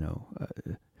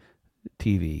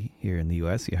 TV here in the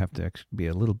U.S. You have to actually be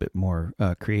a little bit more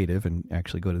creative and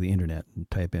actually go to the internet and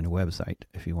type in a website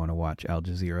if you want to watch Al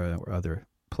Jazeera or other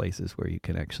places where you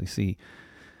can actually see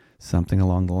something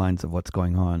along the lines of what's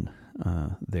going on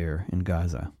there in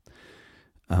Gaza.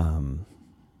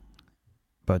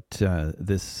 But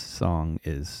this song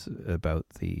is about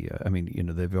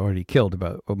they've already killed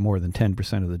about more than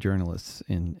 10% of the journalists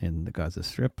in the Gaza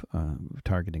Strip,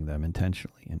 targeting them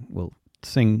intentionally. And we'll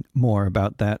sing more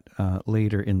about that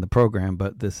later in the program,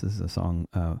 but this is a song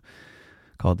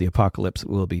called "The Apocalypse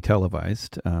Will Be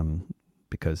Televised,"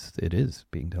 because it is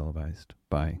being televised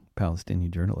by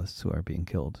Palestinian journalists who are being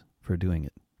killed for doing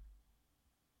it.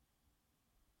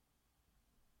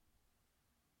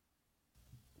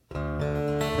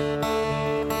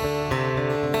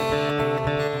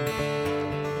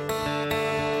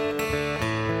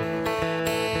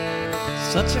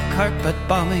 Such a carpet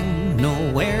bombing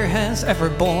nowhere has ever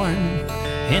born.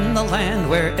 In the land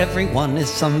where everyone is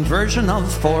some version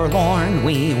of forlorn,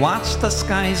 we watch the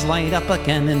skies light up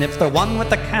again, and if the one with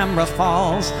the camera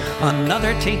falls,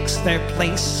 another takes their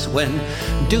place when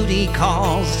duty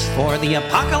calls. For the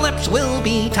apocalypse will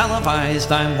be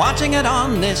televised. I'm watching it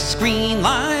on this screen,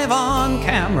 live on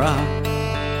camera.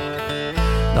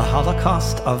 The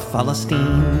Holocaust of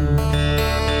Palestine.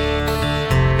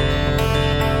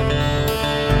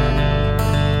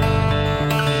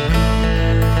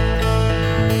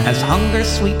 As hunger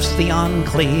sweeps the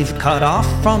enclave, cut off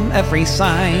from every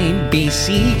side,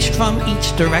 besieged from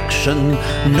each direction,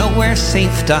 nowhere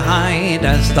safe to hide.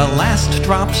 As the last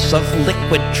drops of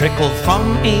liquid trickle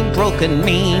from a broken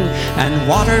main, and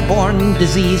waterborne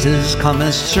diseases come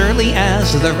as surely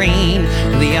as the rain,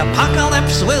 the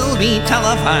apocalypse will be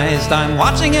televised. I'm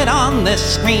watching it on this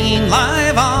screen,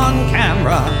 live on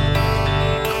camera.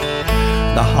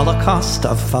 The Holocaust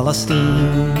of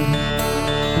Palestine.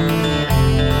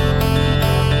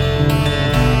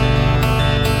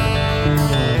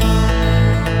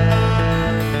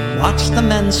 Watch the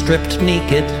men stripped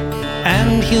naked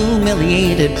and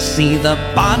humiliated, see the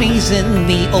bodies in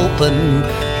the open,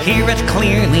 hear it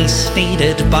clearly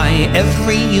stated by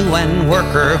every UN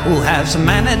worker who has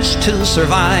managed to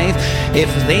survive.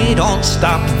 If they don't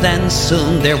stop, then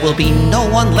soon there will be no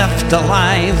one left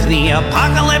alive. The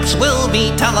apocalypse will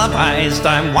be televised.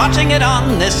 I'm watching it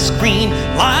on this screen,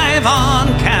 live on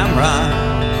camera.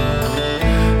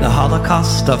 The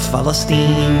Holocaust of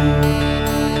Palestine.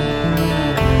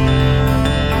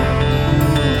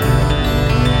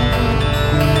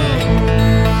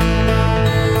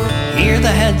 hear the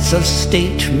heads of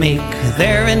state make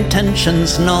their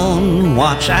intentions known.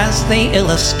 Watch as they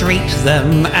illustrate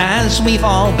them, as we've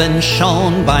all been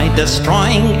shown, by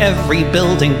destroying every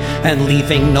building and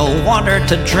leaving no water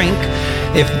to drink.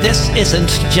 If this isn't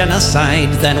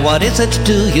genocide, then what is it,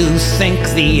 do you think?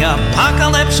 The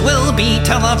apocalypse will be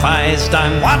televised.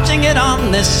 I'm watching it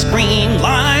on this screen,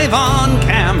 live on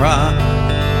camera.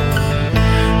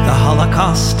 The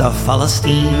Holocaust of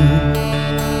Palestine.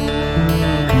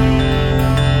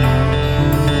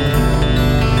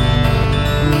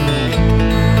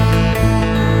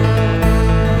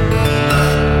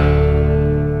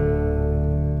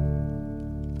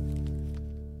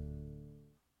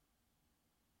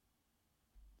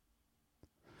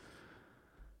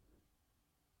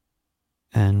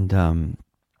 And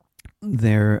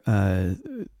they're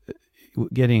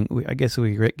getting, I guess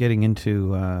we're getting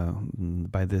into,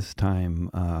 by this time,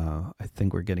 I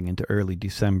think we're getting into early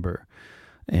December.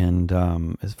 And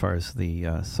as far as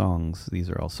the songs, these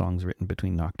are all songs written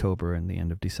between October and the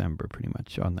end of December, pretty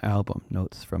much, on the album,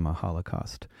 Notes from a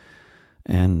Holocaust.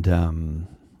 And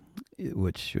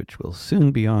which will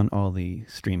soon be on all the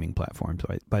streaming platforms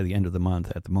by the end of the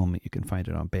month. At the moment, you can find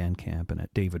it on Bandcamp and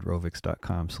at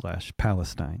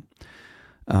davidrovics.com/Palestine.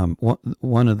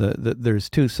 One of there's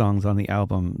two songs on the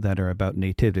album that are about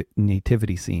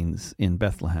nativity scenes in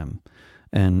Bethlehem.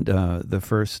 And the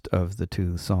first of the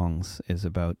two songs is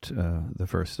about the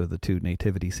first of the two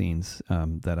nativity scenes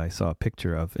that I saw a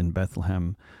picture of in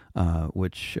Bethlehem,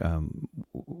 which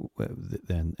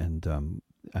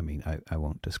I mean, I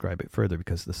won't describe it further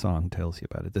because the song tells you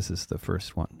about it. This is the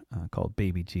first one, called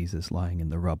Baby Jesus Lying in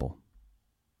the Rubble.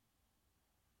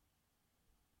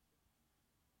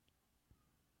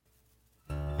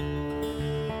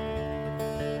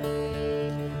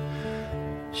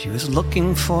 She was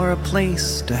looking for a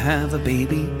place to have a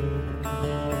baby,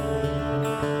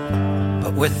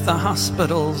 but with the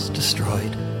hospitals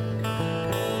destroyed,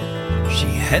 she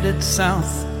headed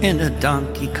south in a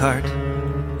donkey cart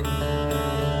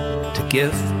to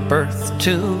give birth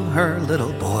to her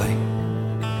little boy.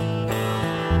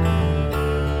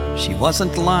 She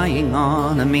wasn't lying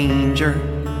on a manger,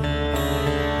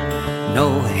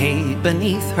 no hay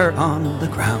beneath her on the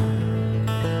ground.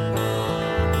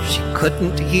 She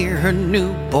couldn't hear her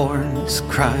newborn's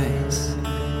cries,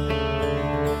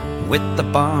 with the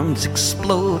bombs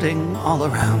exploding all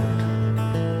around.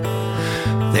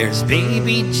 There's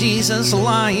baby Jesus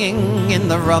lying in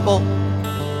the rubble,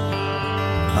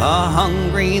 a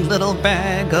hungry little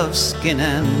bag of skin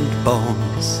and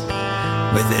bones,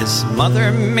 with his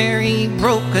mother Mary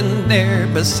broken there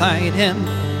beside him,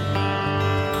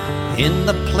 in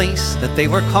the place that they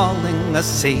were calling a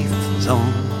safe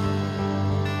zone.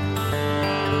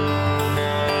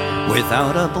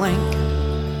 Without a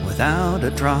blanket, without a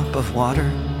drop of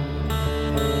water,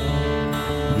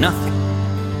 nothing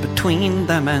between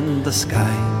them and the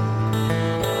sky.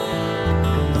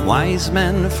 The wise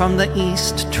men from the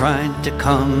east tried to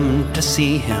come to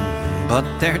see him, but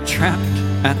they're trapped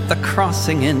at the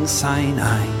crossing in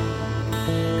Sinai.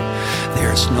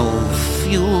 There's no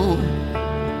fuel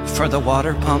for the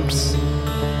water pumps,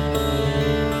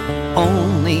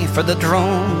 only for the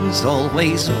drones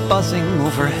always buzzing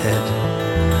overhead,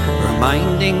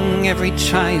 reminding every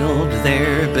child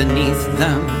there beneath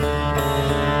them,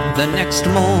 the next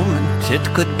moment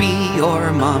it could be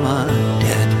your mama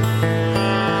dead.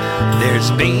 There's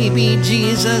baby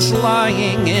Jesus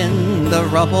lying in the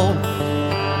rubble,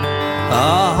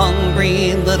 a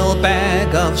hungry little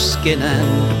bag of skin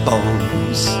and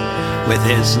bones, with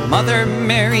his mother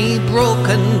Mary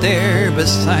broken there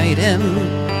beside him,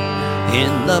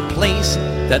 in the place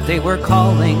that they were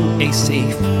calling a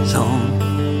safe zone.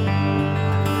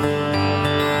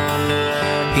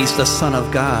 He's the Son of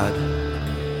God,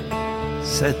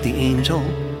 said the angel,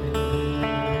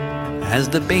 as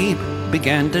the babe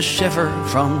began to shiver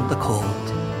from the cold.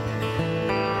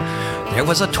 There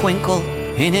was a twinkle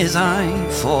in his eye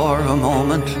for a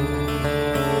moment,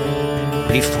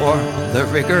 before the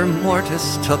rigor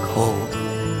mortis took hold.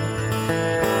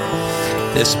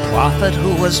 This prophet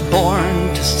who was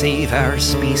born to save our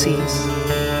species,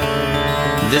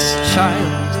 this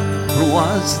child who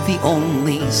was the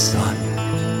only son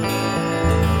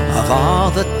of all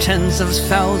the tens of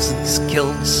thousands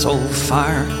killed so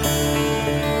far.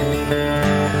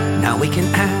 Now we can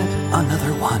add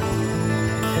another one.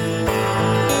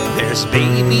 There's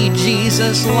baby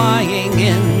Jesus lying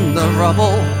in the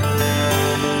rubble,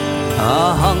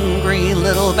 a hungry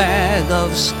little bag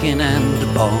of skin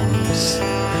and bones,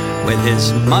 with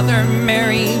his mother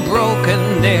Mary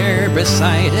broken there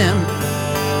beside him,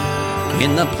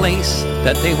 in the place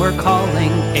that they were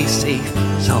calling a safe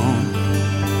zone.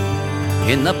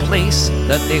 In the place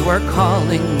that they were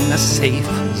calling a safe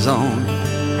zone.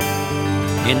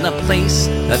 In the place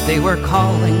that they were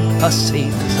calling a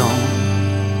safe zone.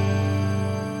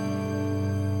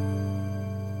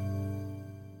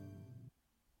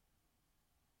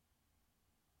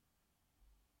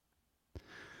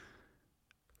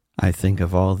 I think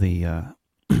of all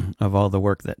the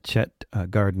work that Chet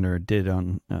Gardner did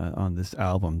on this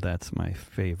album, that's my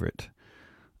favorite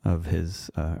of his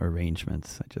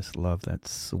arrangements. I just love that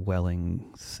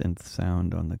swelling synth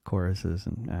sound on the choruses,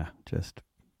 and just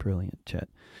brilliant, Chet.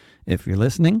 If you're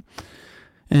listening,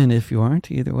 and if you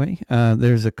aren't, either way,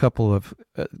 there's a couple of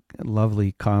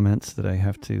lovely comments that I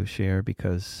have to share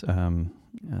because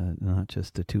not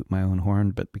just to toot my own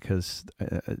horn, but because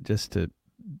just to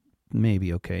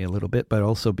maybe a little bit, but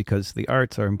also because the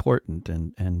arts are important,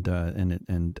 and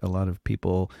a lot of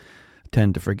people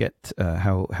tend to forget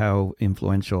how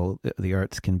influential the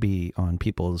arts can be on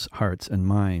people's hearts and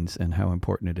minds, and how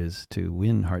important it is to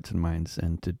win hearts and minds,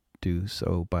 and to do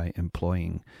so by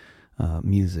employing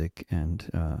music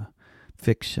and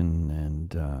fiction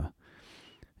and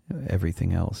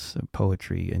everything else,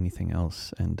 poetry, anything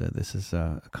else. And this is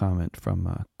a comment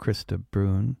from Krista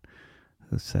Bruin,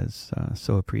 who says,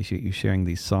 so appreciate you sharing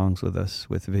these songs with us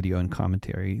with video and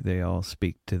commentary. They all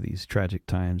speak to these tragic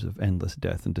times of endless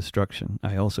death and destruction.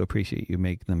 I also appreciate you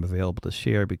making them available to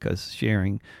share, because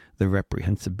sharing the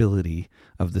reprehensibility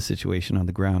of the situation on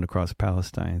the ground across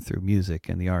Palestine through music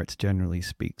and the arts generally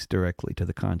speaks directly to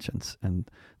the conscience and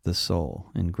the soul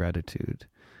in gratitude.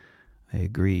 I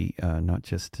agree, not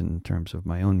just in terms of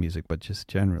my own music, but just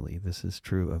generally. This is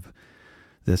true of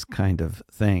this kind of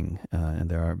thing, and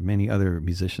there are many other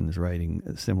musicians writing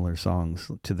similar songs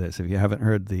to this. If you haven't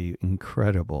heard the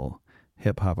incredible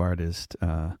hip-hop artist,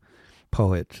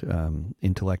 poet,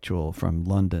 intellectual from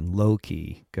London,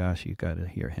 Low-Key, gosh, you got to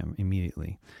hear him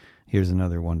immediately. Here's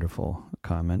another wonderful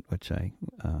comment, which I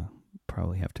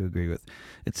probably have to agree with.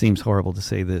 It seems horrible to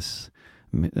say this,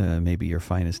 maybe your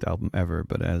finest album ever,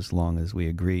 but as long as we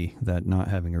agree that not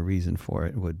having a reason for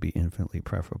it would be infinitely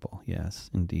preferable. Yes,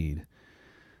 indeed.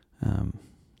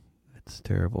 It's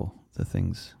terrible, the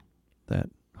things that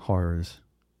horrors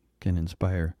can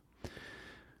inspire.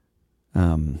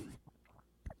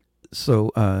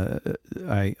 So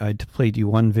I played you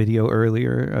one video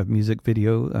earlier, a music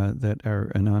video that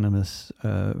our anonymous,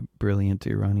 brilliant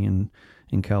Iranian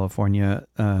in California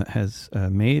has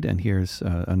made, and here's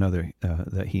another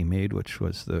that he made, which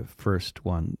was the first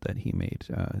one that he made,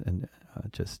 and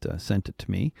just sent it to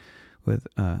me.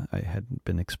 I hadn't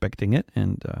been expecting it,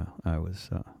 and I was,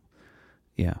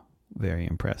 very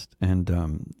impressed. And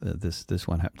this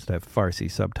one happens to have Farsi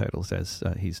subtitles, as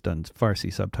he's done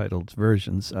Farsi subtitled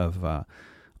versions of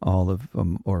all of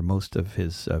or most of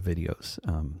his videos.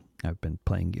 I've been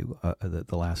playing you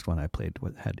the last one I played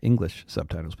had English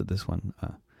subtitles, but this one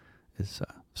is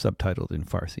subtitled in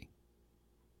Farsi.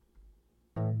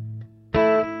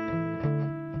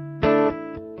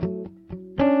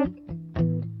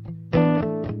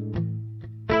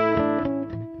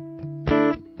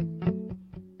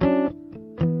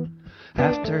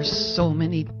 After so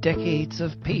many decades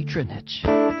of patronage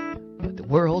with the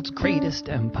world's greatest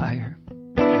empire,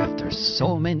 after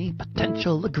so many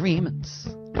potential agreements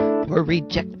were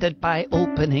rejected by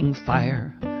opening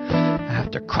fire,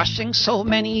 after crushing so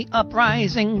many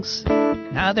uprisings,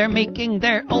 now they're making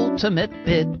their ultimate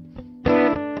bid,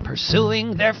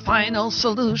 pursuing their final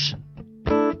solution,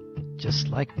 just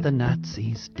like the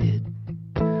Nazis did.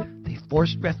 They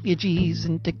forced refugees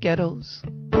into ghettos,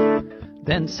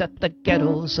 then set the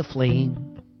ghettos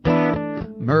aflame,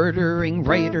 murdering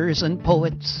writers and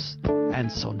poets,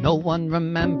 and so no one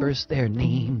remembers their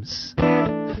names,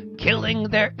 killing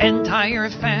their entire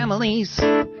families,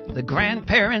 the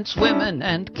grandparents, women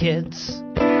and kids,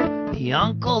 the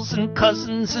uncles and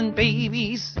cousins and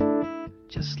babies,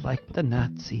 just like the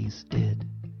Nazis did.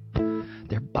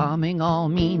 They're bombing all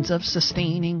means of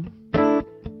sustaining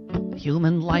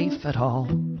human life at all.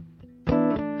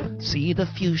 See the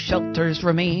few shelters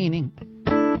remaining,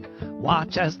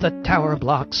 watch as the tower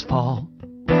blocks fall.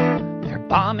 They're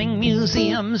bombing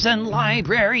museums and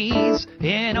libraries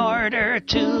in order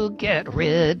to get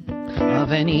rid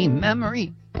of any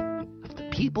memory of the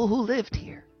people who lived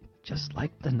here, just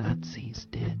like the Nazis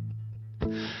did.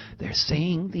 They're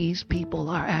saying these people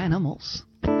are animals,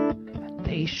 and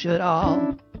they should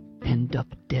all end up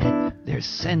dead. They're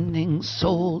sending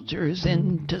soldiers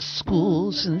into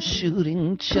schools and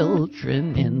shooting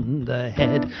children in the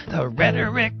head. The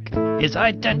rhetoric is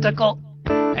identical,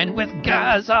 and with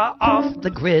Gaza off the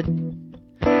grid,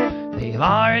 They've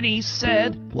already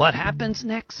said what happens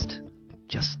next,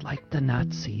 just like the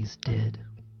Nazis did.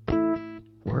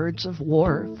 Words of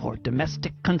war for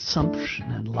domestic consumption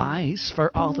and lies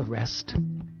for all the rest.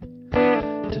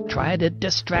 To try to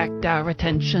distract our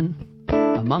attention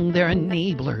among their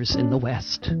enablers in the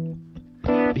West.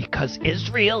 Because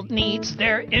Israel needs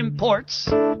their imports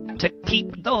to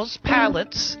keep those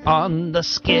pallets on the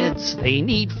skids. They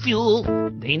need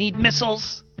fuel, they need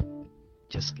missiles,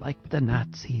 just like the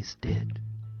Nazis did.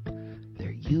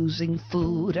 They're using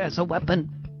food as a weapon.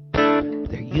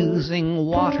 They're using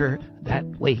water that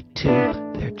way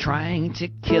too. They're trying to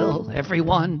kill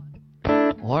everyone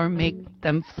or make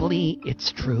them flee,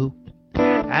 it's true.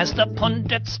 As the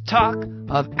pundits talk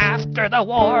of after the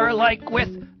war, like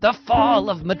with the fall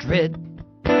of Madrid,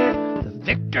 the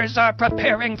victors are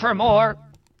preparing for more,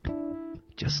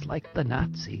 just like the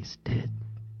Nazis did.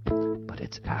 But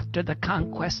it's after the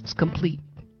conquest's complete,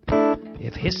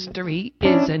 if history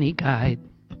is any guide,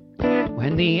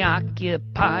 when the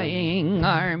occupying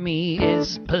army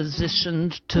is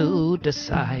positioned to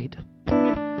decide.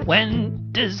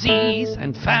 When disease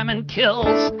and famine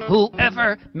kills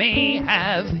whoever may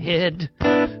have hid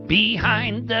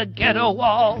behind the ghetto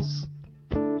walls,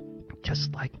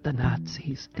 just like the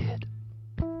Nazis did.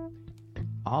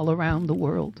 All around the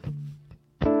world,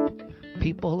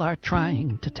 people are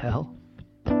trying to tell.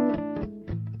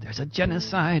 There's a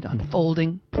genocide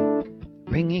unfolding,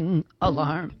 ringing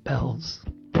alarm bells.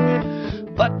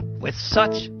 But with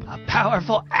such a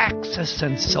powerful axis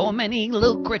and so many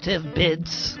lucrative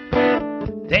bids,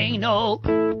 they know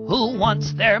who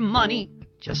wants their money,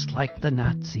 just like the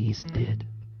Nazis did.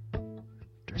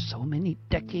 After so many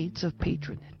decades of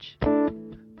patronage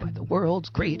by the world's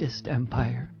greatest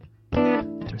empire,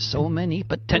 after so many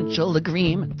potential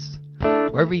agreements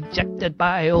were rejected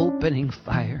by opening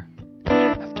fire,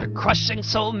 after crushing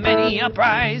so many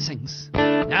uprisings,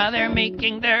 now they're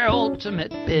making their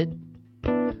ultimate bid,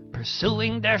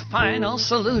 pursuing their final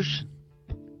solution,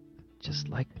 just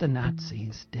like the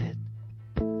Nazis did.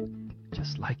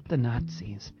 Just like the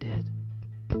Nazis did.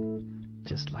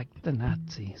 Just like the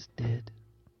Nazis did.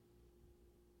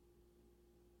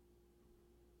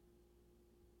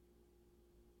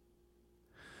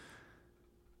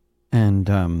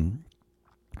 And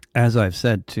as I've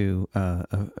said to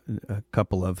a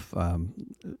couple of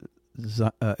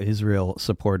Israel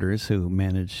supporters who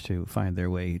managed to find their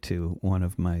way to one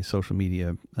of my social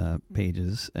media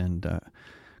pages and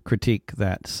critique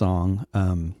that song,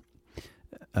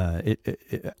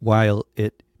 while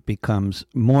it becomes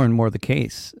more and more the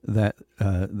case that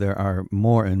there are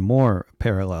more and more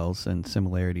parallels and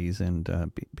similarities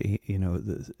and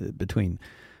between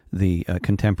the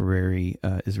contemporary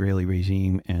Israeli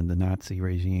regime and the Nazi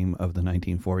regime of the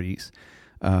 1940s.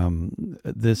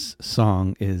 This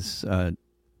song is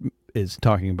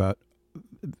talking about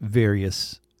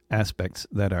various aspects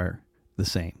that are the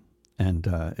same, and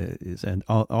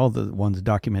all the ones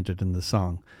documented in the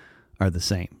song are the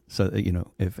same. So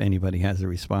if anybody has a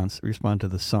response, respond to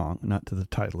the song, not to the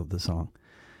title of the song.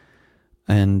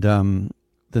 And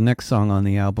the next song on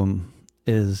the album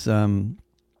is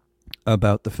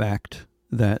about the fact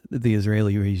that the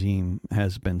Israeli regime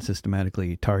has been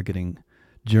systematically targeting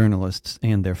journalists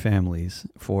and their families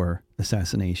for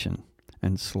assassination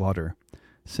and slaughter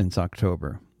since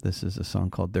October. This is a song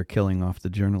called "They're Killing Off the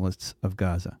Journalists of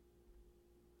Gaza."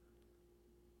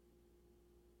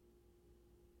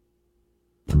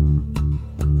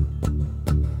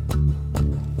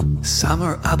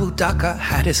 Samar Abu Daqqa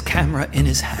had his camera in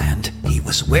his hand. He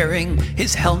was wearing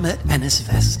his helmet and his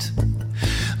vest.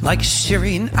 Like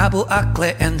Shireen Abu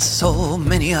Akleh and so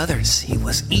many others, he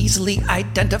was easily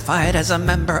identified as a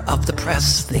member of the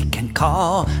press. They can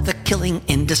call the killing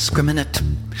indiscriminate,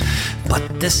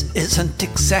 but this isn't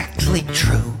exactly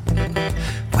true.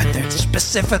 When they're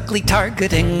specifically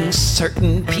targeting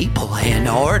certain people in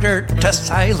order to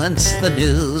silence the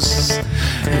news,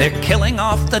 they're killing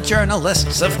off the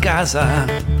journalists of Gaza,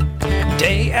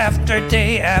 day after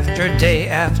day after day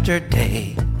after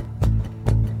day,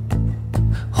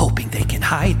 hoping they can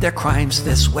hide their crimes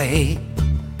this way.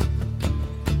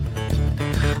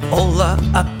 Ola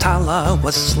Atala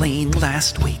was slain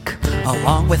last week,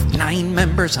 along with 9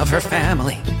 members of her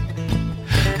family.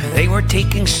 They were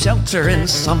taking shelter in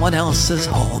someone else's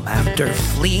home after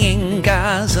fleeing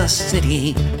Gaza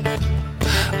City.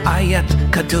 Ayat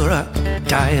Kadura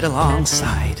died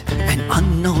alongside an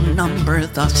unknown number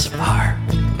thus far.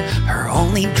 Her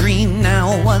only dream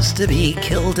now was to be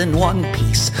killed in one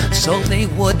piece so they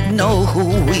would know who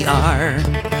we are.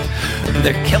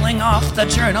 They're killing off the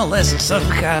journalists of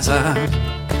Gaza,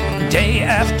 day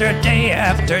after day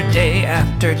after day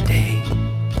after day,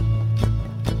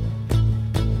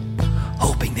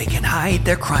 hide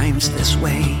their crimes this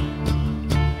way.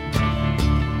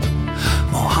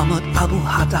 Mohammed Abu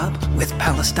Haddad with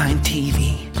Palestine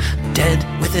TV, dead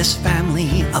with his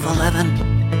family of 11.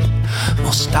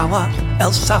 Mustawa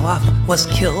El Sawaf was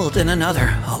killed in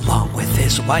another, along with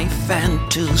his wife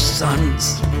and 2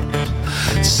 sons.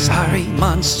 Sari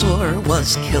Mansour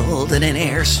was killed in an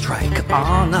airstrike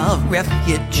on a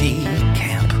refugee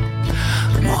camp.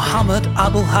 Mohammed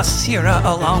Abu Hasira,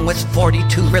 along with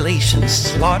 42 relations,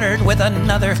 slaughtered with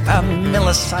another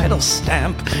familicidal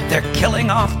stamp. They're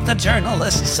killing off the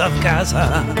journalists of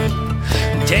Gaza,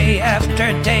 day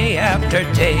after day after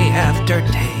day after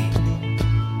day,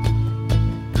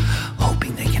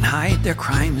 hoping they can hide their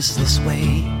crimes this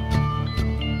way.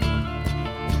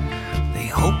 They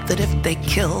hope that if they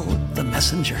kill the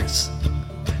messengers,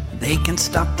 they can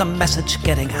stop the message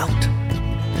getting out.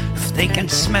 If they can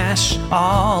smash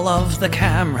all of the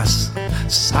cameras,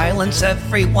 silence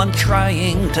everyone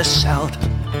trying to shout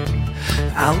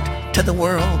out to the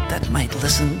world that might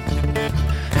listen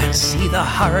and see the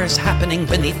horrors happening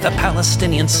beneath the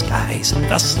Palestinian skies,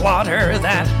 the slaughter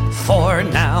that for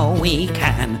now we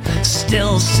can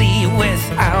still see with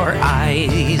our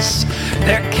eyes.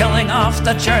 They're killing off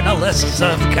the journalists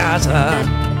of Gaza,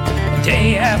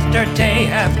 day after day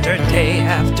after day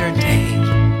after day,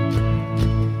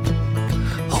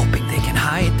 hoping they can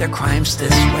hide their crimes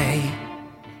this way.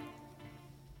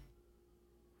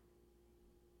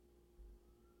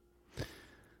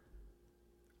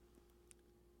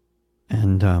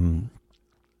 And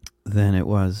then it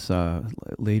was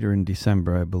later in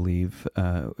December, I believe,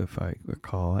 if I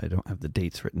recall. I don't have the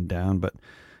dates written down, but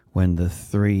when the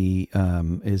 3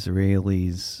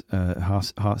 Israelis,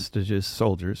 hostages,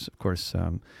 soldiers, of course,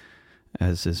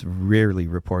 as is rarely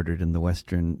reported in the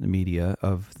Western media,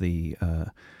 of the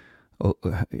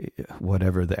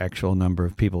whatever the actual number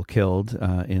of people killed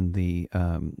in the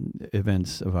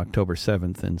events of October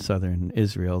 7th in southern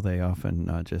Israel, they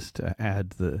often just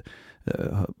add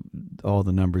all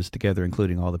the numbers together,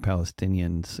 including all the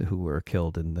Palestinians who were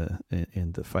killed in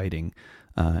the fighting,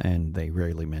 and they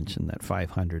rarely mention that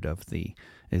 500 of the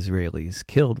Israelis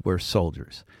killed were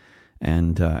soldiers,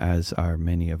 and as are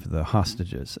many of the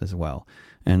hostages as well.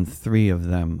 And 3 of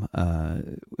them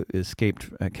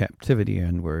escaped captivity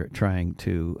and were trying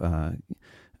to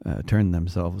turn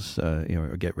themselves,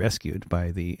 or get rescued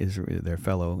by their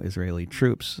fellow Israeli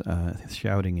troops,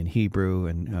 shouting in Hebrew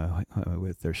and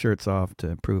with their shirts off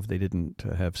to prove they didn't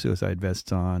have suicide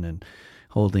vests on, and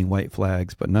holding white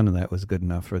flags. But none of that was good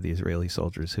enough for the Israeli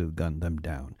soldiers who gunned them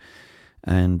down.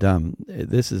 And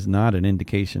this is not an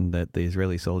indication that the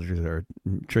Israeli soldiers are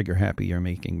trigger happy or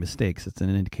making mistakes. It's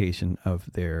an indication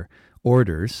of their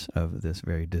orders, of this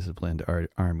very disciplined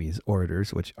army's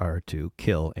orders, which are to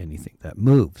kill anything that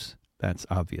moves. That's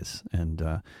obvious.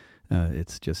 And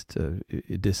it's just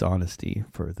dishonesty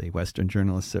for the Western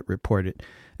journalists that report it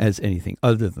as anything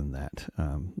other than that,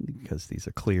 because these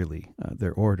are clearly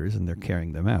their orders and they're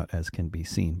carrying them out, as can be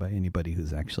seen by anybody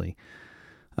who's actually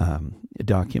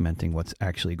documenting what's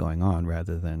actually going on,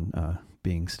 rather than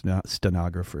being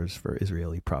stenographers for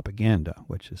Israeli propaganda,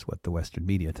 which is what the Western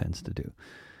media tends to do.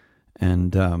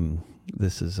 And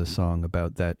this is a song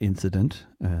about that incident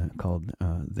called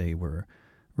They Were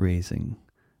Raising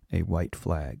a White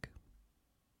Flag.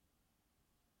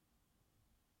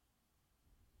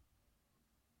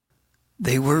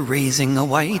 They were raising a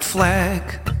white flag.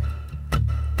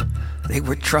 They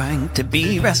were trying to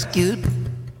be rescued.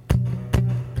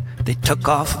 They took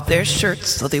off their shirts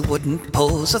so they wouldn't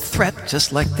pose a threat,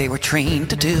 just like they were trained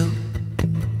to do.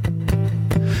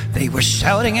 They were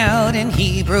shouting out in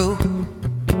Hebrew,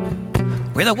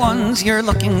 "We're the ones you're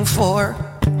looking for."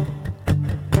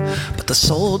 But the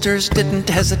soldiers didn't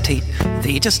hesitate.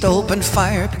 They just opened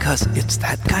fire, because it's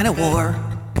that kind of war.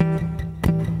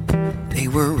 They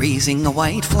were raising a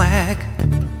white flag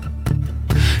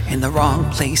in the wrong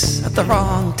place at the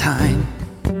wrong time.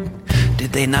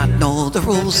 Did they not know the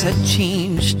rules had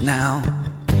changed now?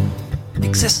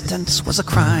 Existence was a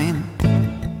crime.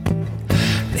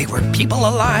 They were people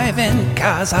alive in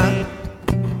Gaza,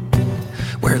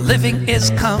 where living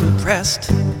is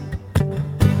compressed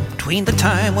between the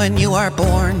time when you are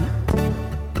born,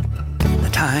 the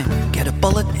time you get a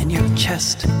bullet in your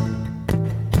chest.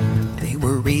 They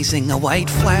were raising a white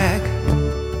flag,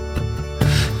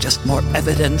 just more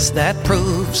evidence that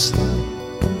proves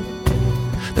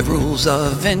the rules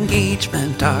of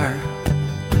engagement are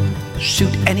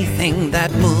shoot anything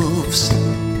that moves.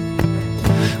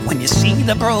 When you see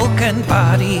the broken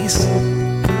bodies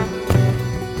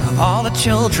of all the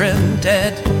children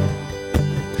dead,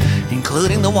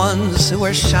 including the ones who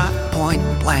were shot point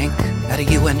blank at a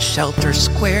UN shelter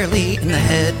squarely in the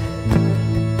head,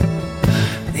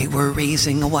 were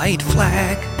raising a white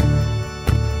flag,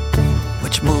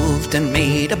 which moved and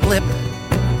made a blip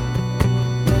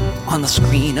on the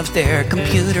screen of their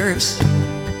computers.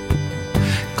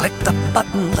 Click the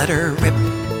button, let her rip,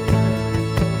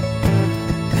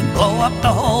 and blow up the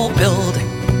whole building,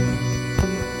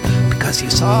 because you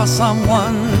saw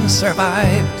someone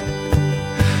survived.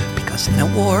 Because in a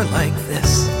war like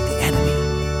this, the enemy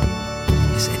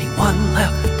is anyone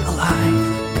left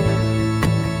alive.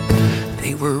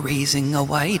 They were raising a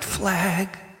white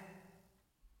flag.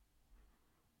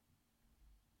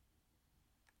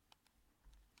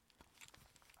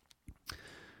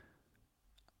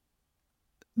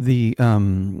 The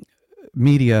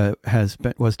media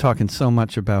was talking so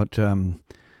much about and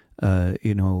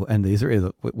the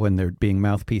Israeli, when they're being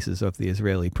mouthpieces of the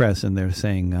Israeli press, and they're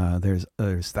saying there's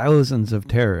thousands of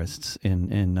terrorists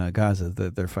in Gaza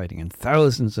that they're fighting, and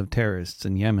thousands of terrorists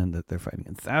in Yemen that they're fighting,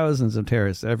 and thousands of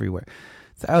terrorists everywhere,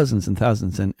 thousands and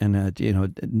thousands, and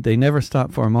they never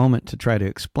stop for a moment to try to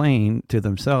explain to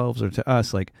themselves or to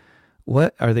us, like,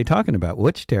 what are they talking about?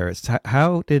 Which terrorists?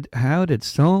 How did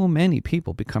so many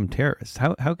people become terrorists?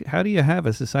 How do you have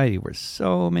a society where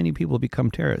so many people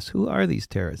become terrorists? Who are these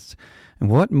terrorists, and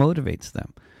what motivates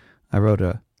them? I wrote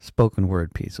a spoken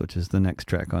word piece, which is the next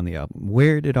track on the album.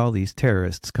 Where did all these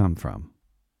terrorists come from?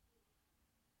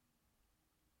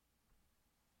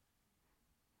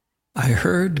 I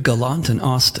heard Gallant and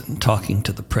Austin talking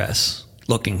to the press,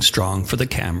 looking strong for the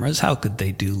cameras. How could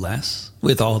they do less?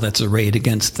 With all that's arrayed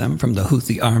against them, from the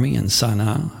Houthi army in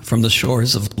Sana'a, from the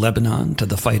shores of Lebanon to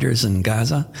the fighters in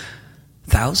Gaza.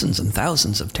 Thousands and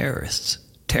thousands of terrorists.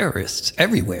 Terrorists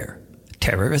everywhere.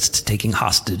 Terrorists taking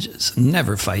hostages,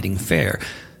 never fighting fair,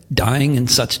 dying in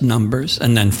such numbers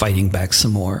and then fighting back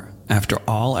some more. After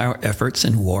all our efforts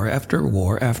in war after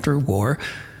war after war,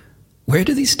 where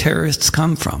do these terrorists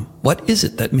come from? What is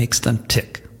it that makes them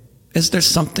tick? Is there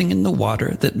something in the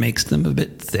water that makes them a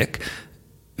bit thick?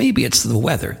 Maybe it's the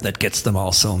weather that gets them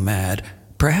all so mad.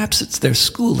 Perhaps it's their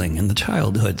schooling and the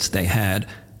childhoods they had,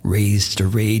 raised to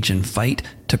rage and fight,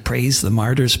 to praise the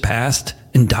martyrs past,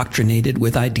 indoctrinated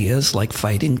with ideas like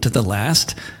fighting to the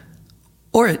last.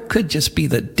 Or it could just be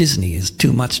that Disney is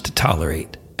too much to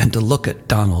tolerate, and to look at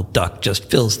Donald Duck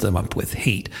just fills them up with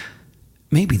hate.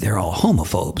 Maybe they're all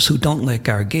homophobes who don't like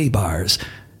our gay bars.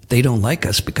 They don't like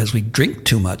us because we drink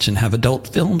too much and have adult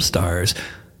film stars.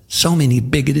 So many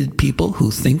bigoted people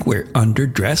who think we're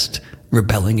underdressed,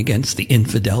 rebelling against the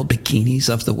infidel bikinis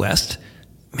of the West.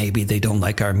 Maybe they don't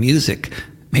like our music.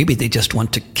 Maybe they just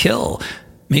want to kill.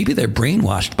 Maybe they're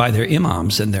brainwashed by their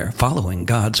imams and they're following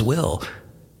God's will.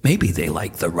 Maybe they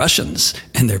like the Russians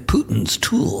and they're Putin's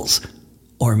tools.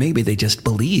 Or maybe they just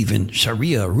believe in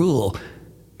Sharia rule.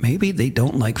 Maybe they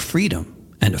don't like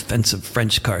freedom and offensive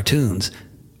French cartoons.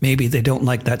 Maybe they don't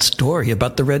like that story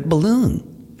about the red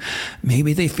balloon.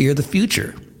 Maybe they fear the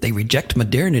future. They reject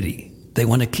modernity. They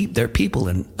want to keep their people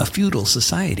in a feudal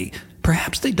society.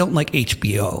 Perhaps they don't like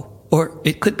HBO, or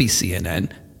it could be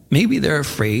CNN. Maybe they're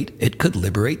afraid it could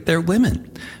liberate their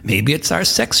women. Maybe it's our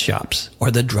sex shops or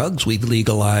the drugs we've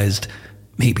legalized.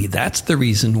 Maybe that's the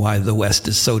reason why the West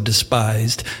is so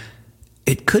despised.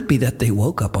 It could be that they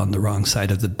woke up on the wrong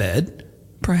side of the bed.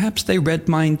 Perhaps they read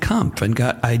Mein Kampf and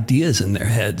got ideas in their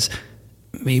heads.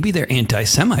 Maybe they're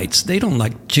anti-Semites. They don't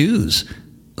like Jews.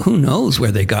 Who knows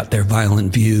where they got their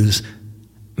violent views?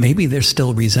 Maybe they're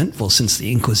still resentful since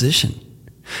the Inquisition.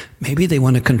 Maybe they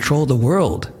want to control the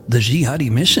world, the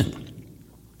jihadi mission.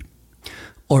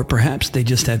 Or perhaps they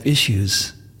just have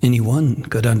issues anyone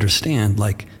could understand,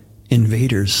 like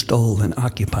invaders stole and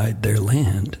occupied their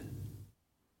land.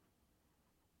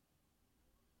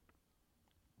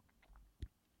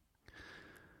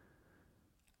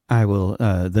 I will.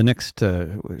 The next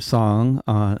song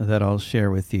that I'll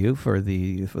share with you for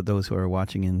those who are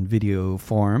watching in video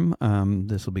form.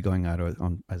 This will be going out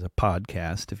as a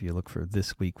podcast. If you look for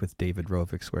This Week with David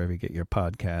Rovix, wherever you get your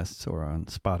podcasts, or on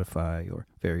Spotify or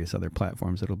various other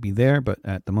platforms, it'll be there. But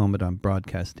at the moment, I'm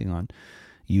broadcasting on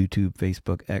YouTube,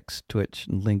 Facebook, X, Twitch,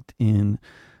 and LinkedIn.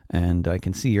 And I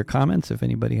can see your comments. If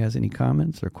anybody has any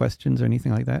comments or questions or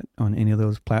anything like that on any of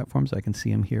those platforms, I can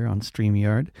see them here on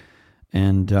StreamYard.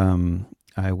 And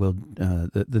I will.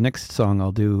 The next song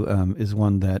I'll do is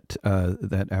one that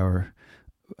our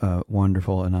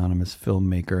wonderful anonymous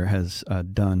filmmaker has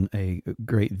done a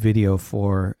great video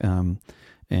for. And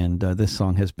this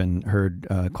song has been heard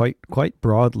quite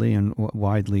broadly and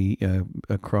widely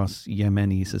across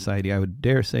Yemeni society. I would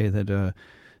dare say that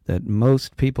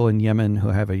most people in Yemen who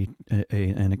have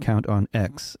an account on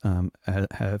X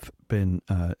have been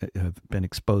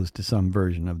exposed to some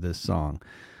version of this song.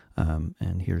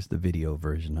 And here's the video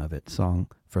version of it, Song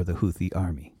for the Houthi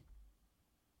Army.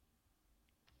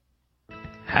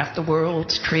 Half the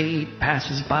world's trade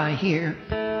passes by here.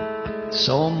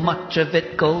 So much of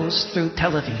it goes through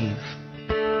Tel Aviv.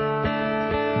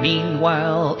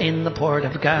 Meanwhile, in the port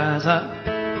of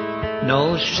Gaza,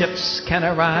 no ships can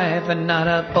arrive and not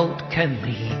a boat can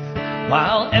leave.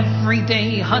 While every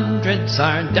day hundreds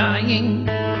are dying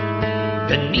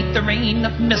beneath the rain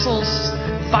of missiles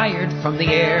fired from the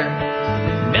air.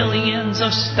 Millions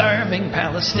of starving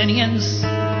Palestinians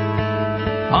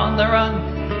on the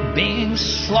run, being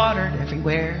slaughtered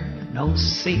everywhere. No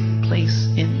safe place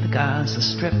in the Gaza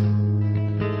Strip.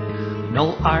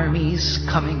 No armies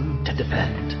coming to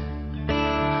defend.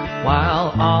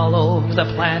 While all over the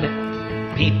planet,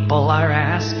 people are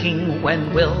asking,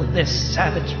 when will this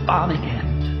savage bombing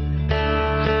end?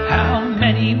 How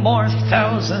many more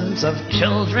thousands of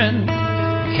children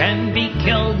can be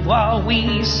killed while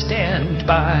we stand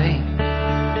by?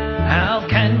 How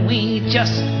can we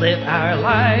just live our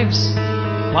lives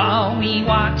while we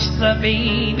watch the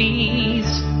babies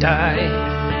die?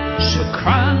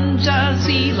 Shukran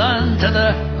Jazilan to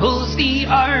the Houthi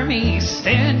army,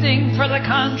 standing for the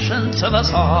conscience of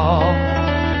us all.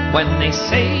 When they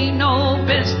say no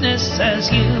business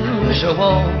as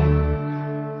usual,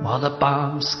 while the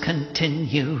bombs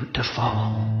continue to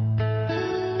fall.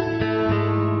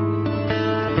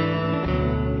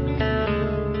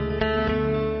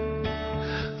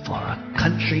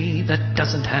 Country that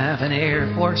doesn't have an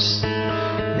air force,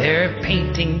 they're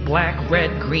painting black,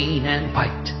 red, green, and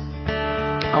white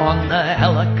on the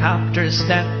helicopters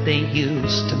that they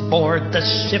use to board the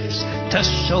ships to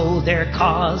show their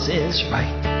cause is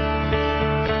right.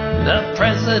 The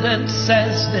president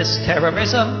says this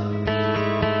terrorism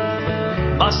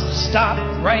must stop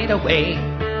right away,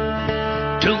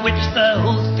 to which the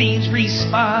Houthis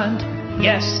respond,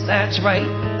 yes, that's right,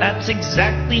 that's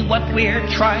exactly what we're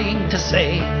trying to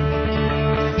say.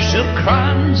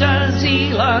 Shukran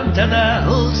Jazilan to the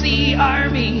Houthi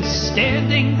army,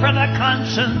 standing for the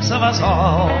conscience of us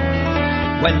all.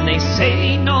 When they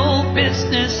say no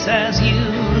business as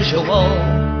usual,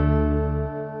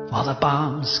 while the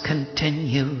bombs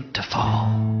continue to fall.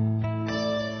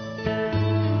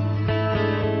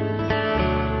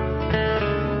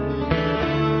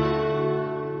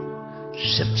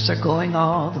 Ships are going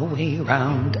all the way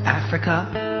around Africa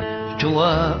to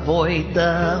avoid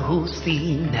the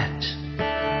Houthi net.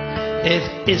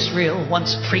 If Israel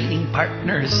wants trading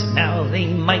partners, now they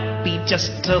might be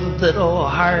just a little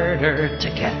harder to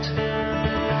get.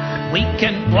 We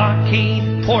can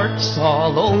blockade ports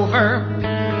all over,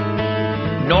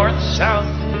 north, south,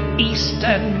 east,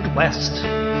 and west.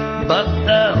 But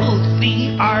the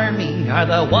Houthi army are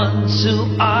the ones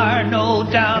who are no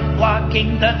doubt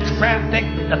blocking the traffic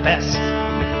the best.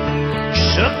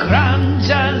 Shukran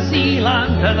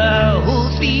Jazilan to the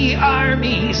Houthi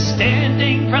army,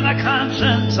 standing for the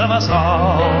conscience of us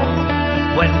all.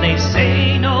 When they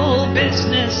say no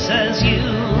business as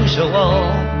usual,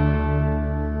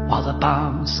 while the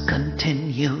bombs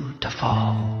continue to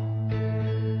fall.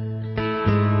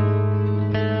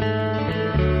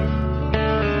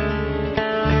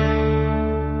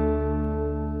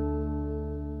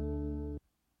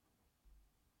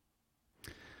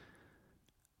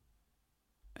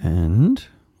 And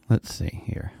let's see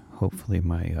here. Hopefully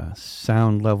my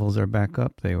sound levels are back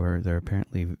up. They're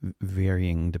apparently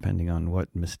varying depending on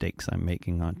what mistakes I'm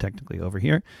making on technically over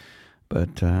here.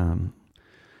 But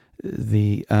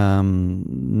the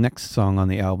next song on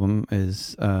the album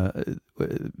is,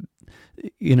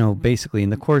 basically in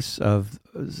the course of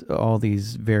all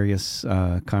these various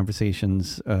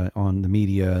conversations on the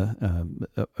media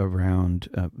around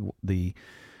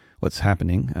what's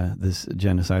happening, this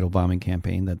genocidal bombing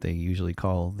campaign that they usually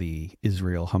call the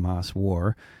Israel-Hamas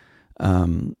war.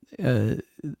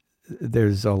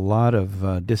 There's a lot of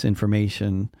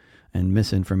disinformation and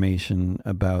misinformation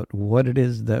about what it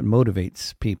is that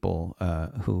motivates people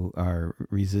who are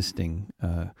resisting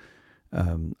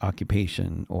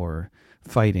occupation or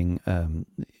fighting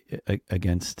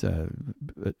against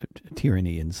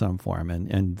tyranny in some form.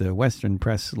 And the Western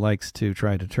press likes to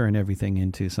try to turn everything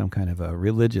into some kind of a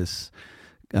religious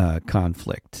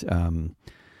conflict.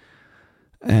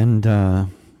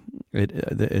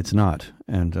 It's not.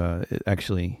 And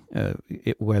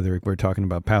whether we're talking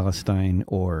about Palestine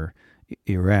or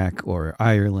Iraq or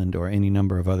Ireland or any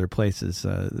number of other places,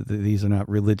 these are not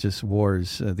religious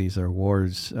wars. These are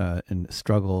wars and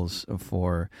struggles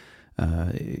for,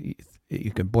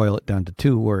 you could boil it down to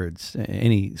two words,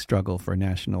 any struggle for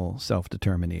national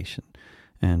self-determination.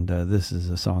 And this is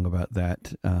a song about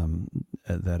that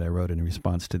that I wrote in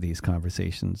response to these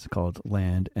conversations, called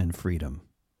Land and Freedom.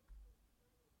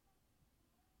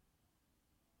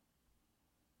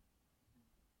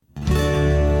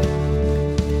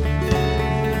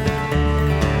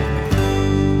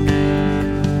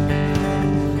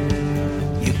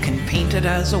 it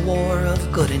as a war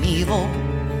of good and evil.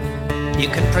 You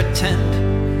can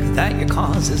pretend that your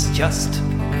cause is just.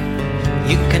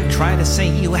 You can try to say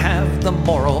you have the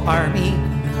moral army,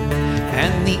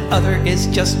 and the other is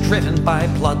just driven by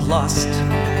bloodlust.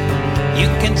 You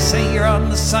can say you're on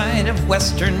the side of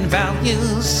Western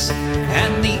values,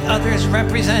 and the others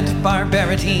represent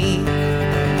barbarity.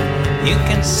 You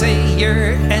can say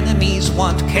your enemies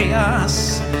want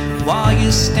chaos, while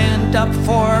you stand up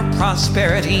for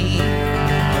prosperity.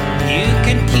 You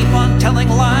can keep on telling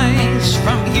lies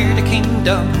from here to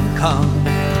kingdom come,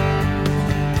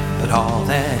 but all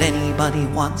that anybody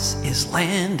wants is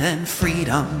land and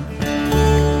freedom.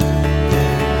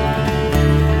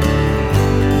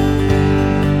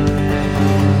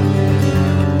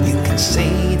 You can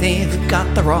say they've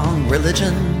got the wrong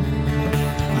religion.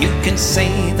 You can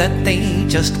say that they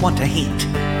just want to hate.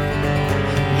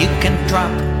 You can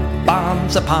drop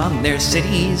bombs upon their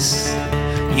cities.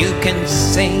 You can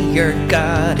say your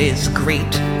God is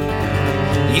great.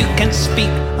 You can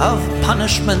speak of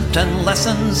punishment and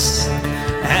lessons,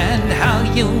 and how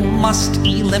you must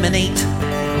eliminate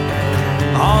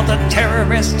all the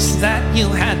terrorists that you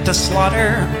had to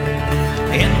slaughter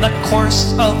in the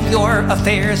course of your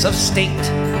affairs of state.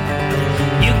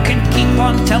 You can keep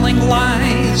on telling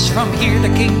lies from here to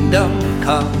kingdom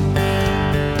come,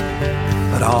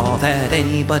 but all that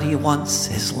anybody wants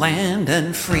is land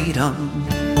and freedom.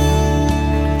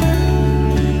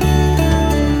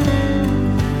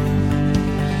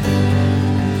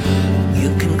 You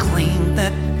can claim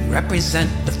that you represent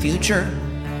the future,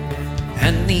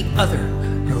 and the other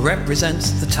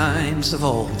represents the times of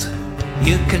old.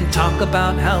 You can talk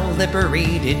about how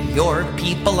liberated your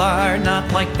people are,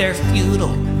 not like their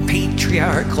feudal,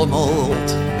 patriarchal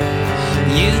mold.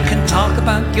 You can talk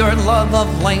about your love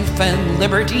of life and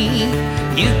liberty.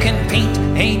 You can paint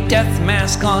a death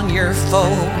mask on your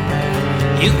foe.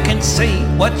 You can say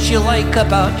what you like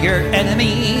about your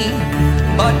enemy,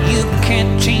 but you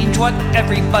can't change what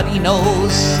everybody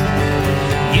knows.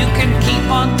 You can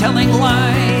keep on telling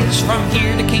lies from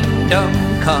here to kingdom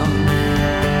come,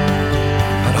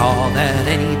 but all that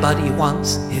anybody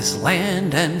wants is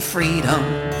land and freedom.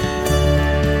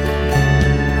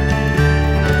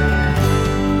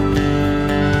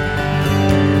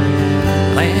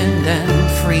 Land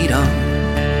and freedom.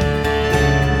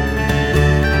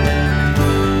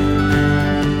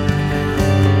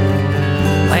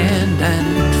 Land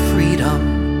and freedom.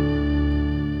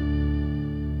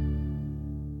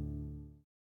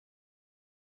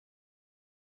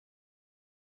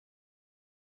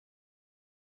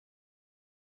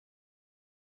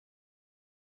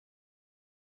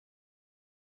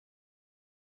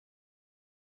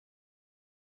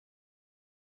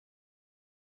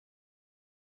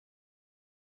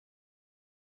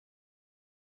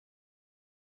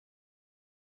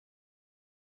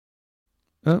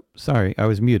 Oh, sorry, I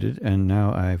was muted, and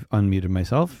now I've unmuted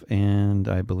myself, and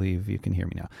I believe you can hear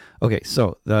me now. Okay,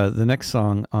 so the next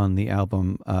song on the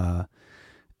album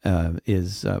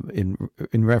is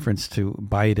in reference to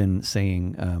Biden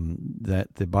saying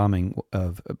that the bombing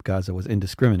of Gaza was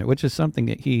indiscriminate, which is something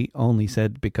that he only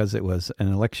said because it was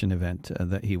an election event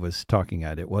that he was talking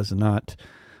at. It was not,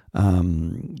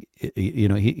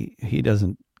 he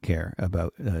doesn't care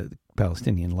about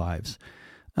Palestinian lives.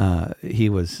 He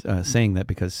was saying that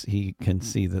because he can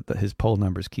see that his poll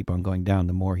numbers keep on going down.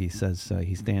 The more he says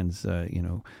he stands,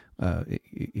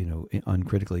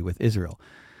 uncritically with Israel.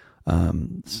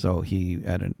 So he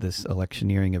at this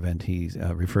electioneering event, he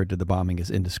referred to the bombing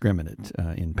as indiscriminate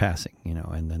in passing.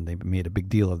 And then they made a big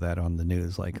deal of that on the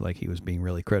news, like he was being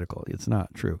really critical. It's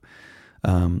not true.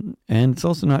 And it's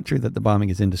also not true that the bombing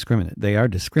is indiscriminate. They are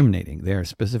discriminating. They are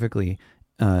specifically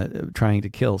trying to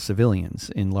kill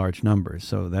civilians in large numbers.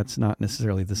 So that's not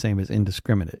necessarily the same as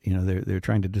indiscriminate. They're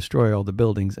trying to destroy all the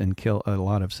buildings and kill a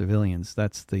lot of civilians.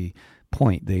 That's the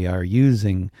point. They are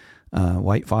using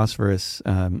white phosphorus,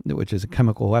 which is a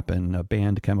chemical weapon, a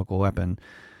banned chemical weapon,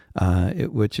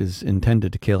 which is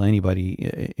intended to kill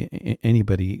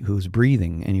anybody who's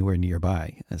breathing anywhere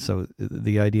nearby. So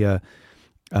the idea,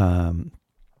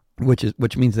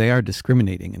 which means they are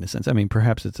discriminating in a sense. I mean,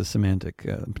 perhaps it's a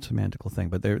semantical thing,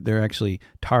 but they're actually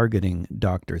targeting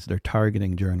doctors. They're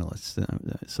targeting journalists.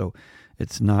 So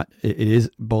it is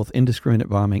both indiscriminate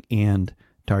bombing and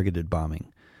targeted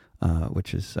bombing,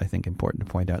 which is, I think, important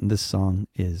to point out. And this song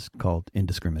is called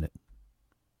Indiscriminate.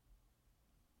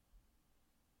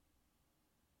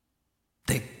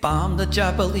 They bombed the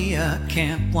Jabalia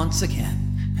camp once again.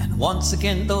 And once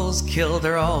again those killed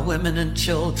are all women and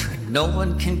children. No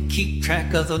one can keep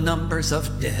track of the numbers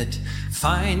of dead.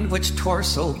 Find which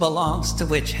torso belongs to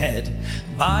which head.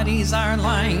 Bodies are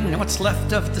lying, what's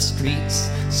left of the streets.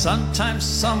 Sometimes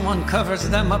someone covers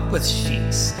them up with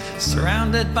sheets.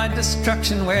 Surrounded by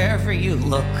destruction wherever you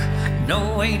look.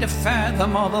 No way to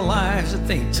fathom all the lives that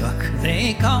they took.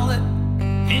 They call it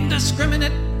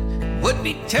indiscriminate, would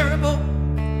be terrible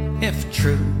if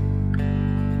true.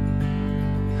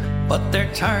 But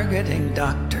they're targeting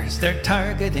doctors, they're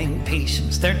targeting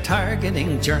patients, they're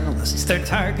targeting journalists, they're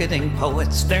targeting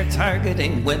poets, they're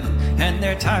targeting women, and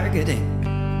they're targeting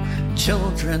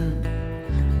children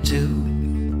too.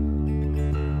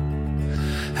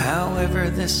 However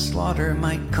this slaughter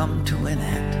might come to an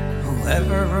end,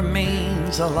 whoever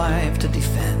remains alive to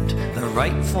defend the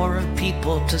right for a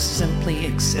people to simply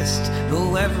exist,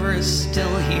 whoever is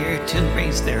still here to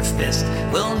raise their fist,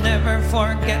 will never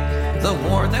forget the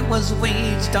war that was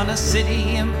waged on a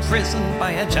city imprisoned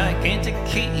by a gigantic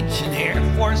cage, an air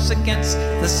force against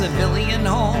the civilian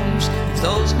homes,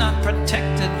 those not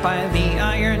protected by the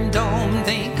Iron Dome.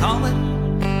 They call it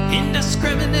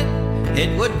indiscriminate,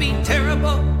 it would be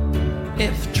terrible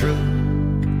if true.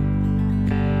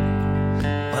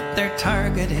 But they're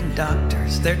targeting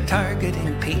doctors, they're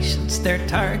targeting patients, they're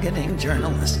targeting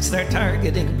journalists, they're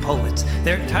targeting poets,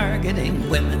 they're targeting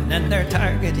women, and they're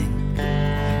targeting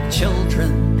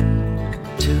children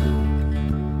too.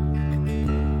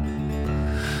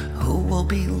 Who will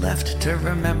be left to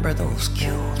remember those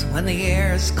killed when the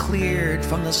air is cleared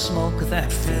from the smoke that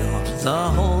filled the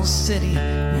whole city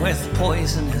with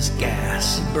poisonous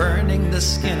gas, burning the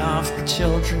skin off the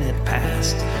children it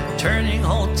passed, turning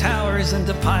whole towers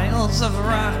into piles of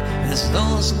rock as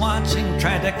those watching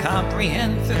try to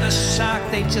comprehend through the shock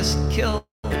they just killed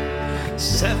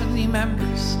 70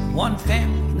 members, one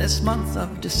family this month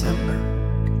of December.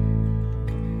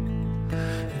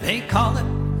 They call it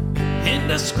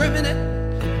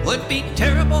indiscriminate, would be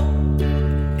terrible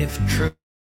if true.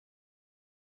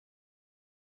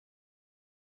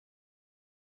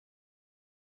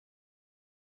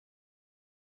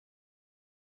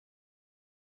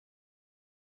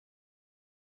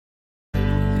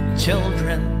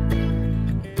 Children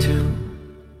too.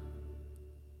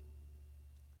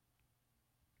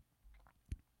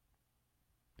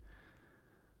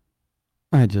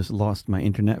 I just lost my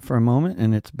internet for a moment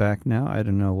and it's back now. I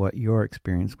don't know what your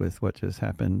experience with what just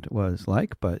happened was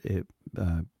like, but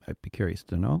I'd be curious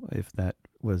to know if that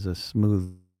was a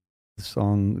smooth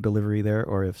song delivery there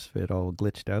or if it all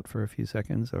glitched out for a few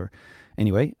seconds. Or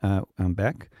anyway, I'm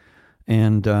back.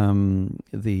 And the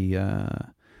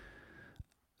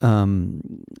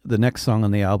next song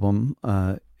on the album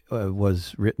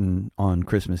was written on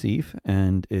Christmas Eve,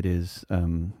 and it is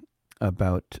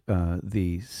about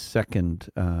the second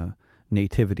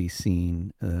nativity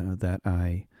scene that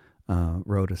I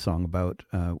wrote a song about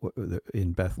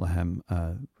in Bethlehem,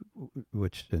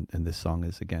 which, and this song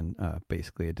is again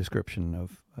basically a description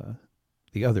of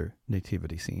the other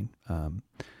nativity scene,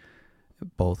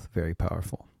 both very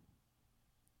powerful.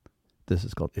 This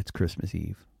is called It's Christmas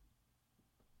Eve.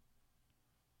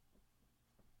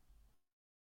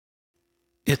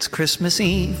 It's Christmas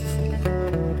Eve.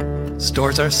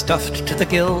 Stores are stuffed to the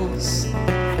gills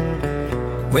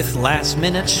with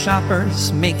last-minute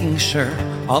shoppers making sure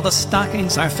all the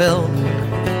stockings are filled.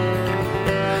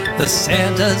 The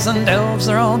Santas and elves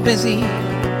are all busy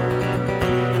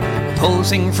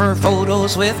posing for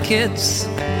photos with kids.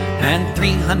 And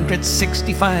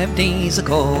 365 days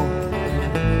ago,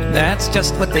 that's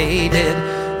just what they did.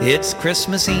 It's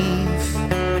Christmas Eve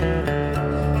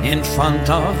in front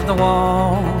of the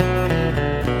wall.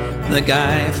 The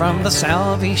guy from the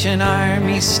Salvation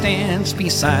Army stands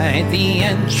beside the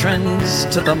entrance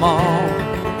to the mall,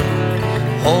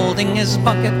 holding his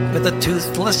bucket with a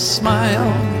toothless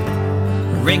smile,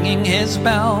 ringing his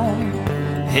bell.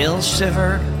 He'll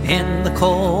shiver in the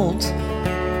cold,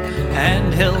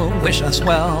 and he'll wish us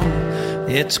well.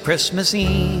 It's Christmas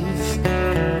Eve.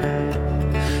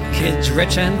 Kids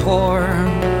rich and poor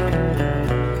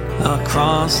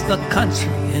across the country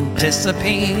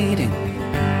anticipating,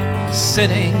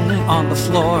 sitting on the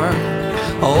floor,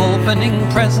 opening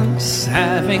presents,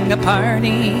 having a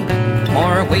party,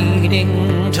 or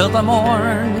waiting till the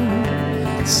morn.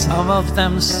 Some of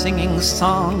them singing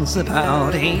songs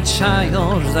about a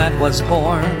child that was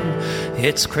born.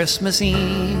 It's Christmas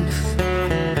Eve.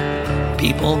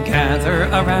 People gather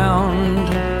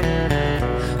around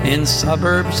in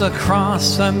suburbs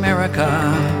across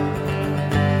America.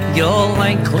 You'll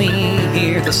likely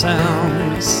hear the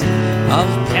sounds of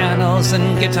pianos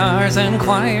and guitars and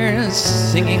choirs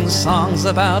singing songs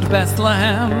about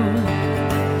Bethlehem,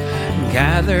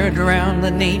 gathered around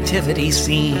the nativity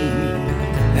scene.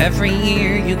 Every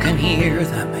year you can hear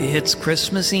them. It's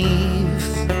Christmas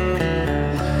Eve.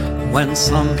 when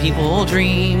some people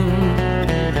dream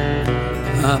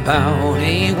about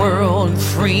a world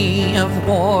free of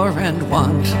war and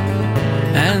want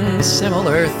and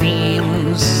similar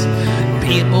themes.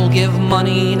 People give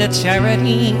money to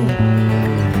charity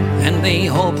and they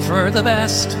hope for the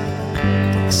best.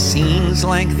 Scenes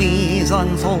like these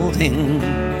unfolding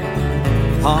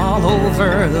all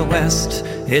over the West.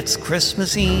 It's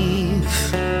Christmas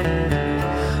Eve,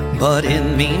 but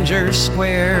in Manger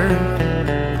Square,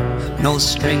 no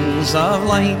strings of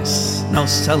lights, no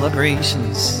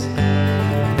celebrations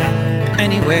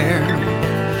anywhere.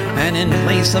 And in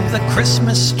place of the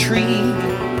Christmas tree,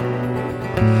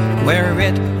 where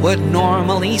it would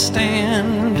normally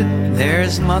stand,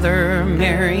 there's Mother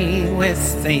Mary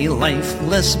with a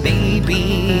lifeless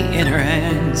baby in her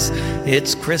hands.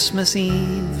 It's Christmas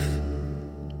Eve.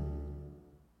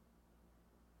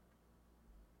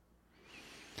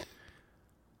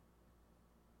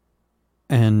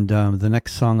 And the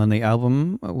next song on the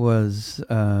album was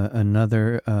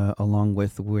another, along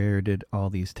with Where Did All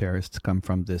These Terrorists Come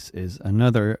From? This is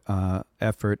another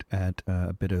effort at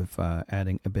a bit of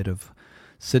adding a bit of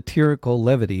satirical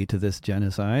levity to this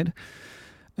genocide.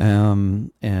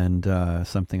 And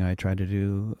something I try to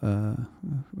do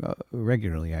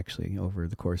regularly, actually, over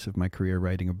the course of my career,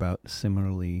 writing about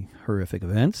similarly horrific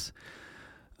events,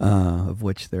 of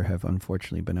which there have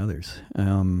unfortunately been others.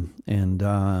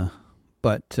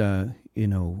 But you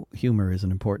know, humor is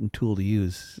an important tool to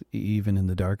use even in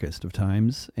the darkest of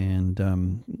times, and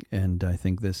I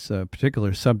think this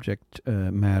particular subject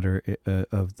matter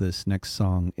of this next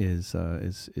song is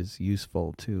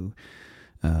useful to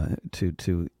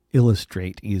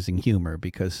illustrate using humor,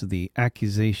 because the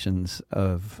accusations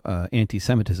of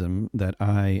anti-Semitism that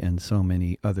I and so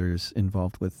many others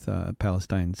involved with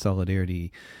Palestine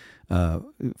solidarity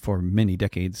for many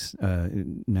decades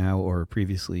now or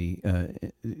previously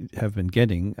have been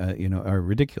getting, are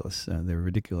ridiculous. They're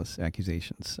ridiculous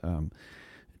accusations.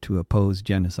 To oppose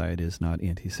genocide is not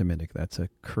anti-Semitic. That's a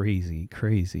crazy,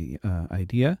 crazy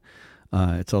idea.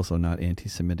 It's also not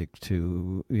anti-Semitic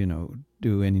to,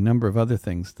 do any number of other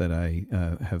things that I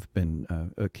have been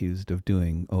accused of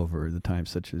doing over the time,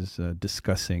 such as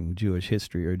discussing Jewish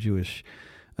history or Jewish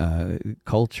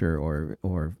culture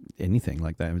or anything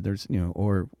like that. There's,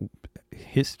 or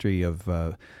history of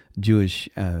Jewish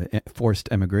forced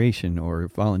emigration or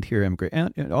volunteer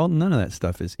emigration. None of that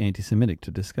stuff is anti-Semitic to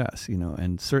discuss,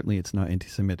 and certainly it's not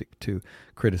anti-Semitic to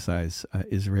criticize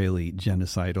Israeli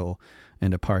genocidal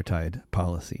and apartheid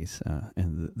policies.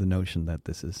 And the notion that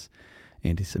this is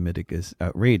anti-Semitic is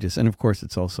outrageous. And of course,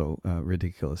 it's also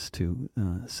ridiculous to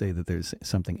say that there's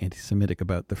something anti-Semitic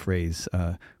about the phrase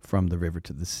 "from the river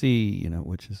to the sea,"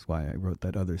 which is why I wrote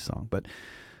that other song. But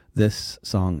this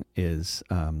song is,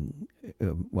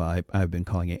 I've been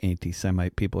calling it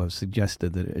anti-Semite. People have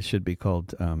suggested that it should be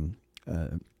called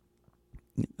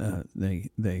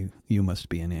 "You must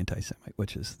be an anti-Semite,"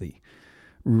 which is the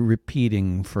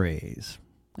repeating phrase.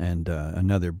 And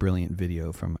another brilliant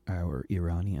video from our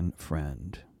Iranian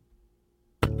friend.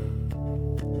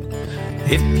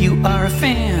 If you are a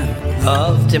fan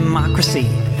of democracy,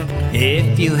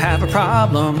 if you have a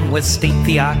problem with state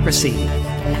theocracy,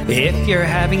 if you're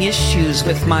having issues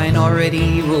with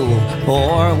minority rule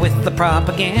or with the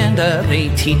propaganda they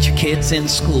teach your kids in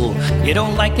school, you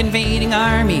don't like invading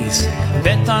armies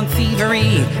bent on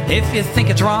thievery, if you think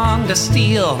it's wrong to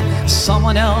steal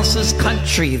someone else's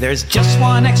country, there's just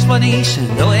one explanation,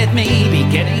 though it may be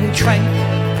getting trite.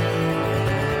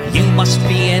 You must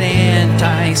be an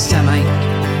anti-Semite.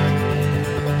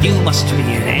 You must be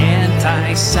an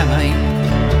anti-Semite.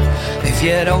 If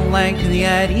you don't like the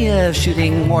idea of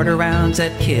shooting mortar rounds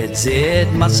at kids,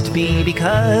 it must be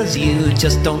because you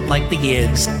just don't like the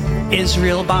Yids.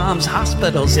 Israel bombs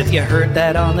hospitals, if you heard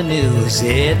that on the news.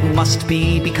 It must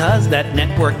be because that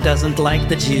network doesn't like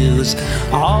the Jews.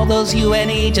 All those UN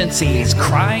agencies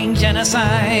crying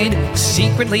genocide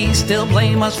secretly still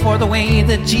blame us for the way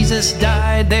that Jesus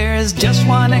died. There's just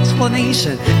one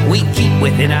explanation we keep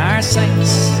within our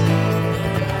sights.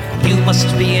 You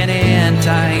must be an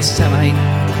anti-Semite.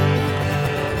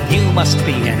 You must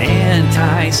be an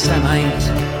anti-Semite.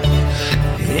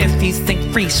 If you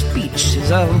think free speech is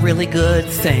a really good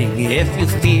thing, if you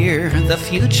fear the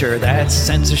future that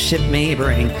censorship may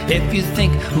bring, if you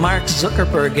think Mark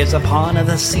Zuckerberg is a pawn of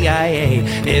the CIA,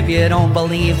 if you don't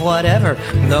believe whatever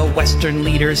the Western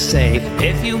leaders say,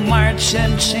 if you march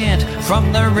and chant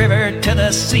from the river to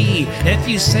the sea, if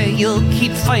you say you'll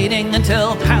keep fighting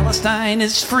until Palestine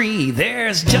is free,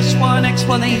 there's just one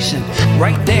explanation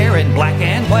right there in black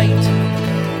and white.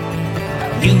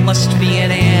 You must be an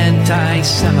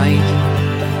anti-Semite.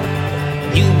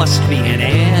 You must be an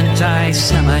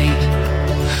anti-Semite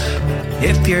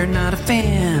if you're not a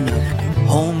fan of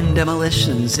home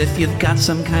demolitions. If you've got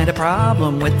some kind of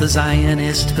problem with the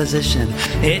Zionist position,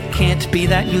 it can't be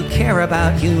that you care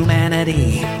about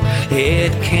humanity.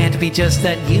 It can't be just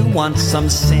that you want some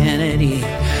sanity.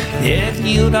 If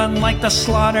you don't like the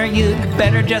slaughter, you'd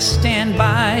better just stand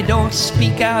by. Don't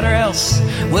speak out or else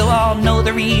we'll all know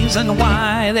the reason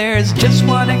why. There's just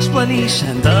one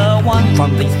explanation, the one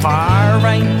from the far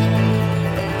right.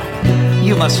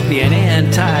 You must be an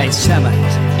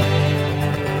anti-Semite.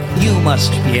 You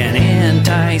must be an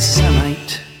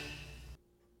anti-Semite.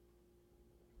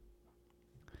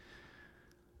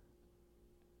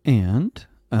 And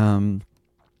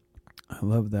I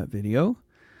love that video.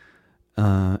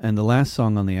 And the last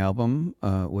song on the album,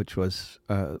 which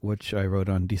I wrote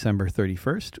on December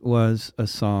 31st, was a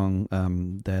song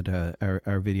that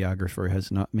our videographer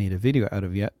has not made a video out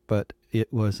of yet, but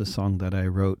it was a song that I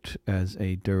wrote as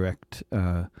a direct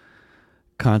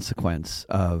consequence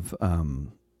of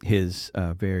his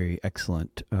very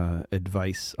excellent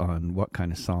advice on what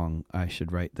kind of song I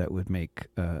should write that would make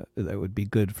that would be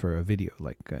good for a video,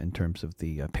 like in terms of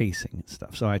the pacing and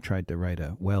stuff. So I tried to write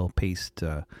a well-paced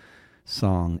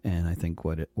song, and I think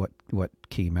what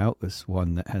came out was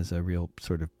one that has a real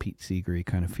sort of Pete Seeger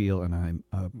kind of feel. And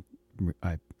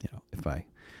I if I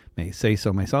may say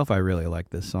so myself, I really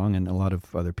like this song, and a lot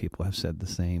of other people have said the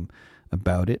same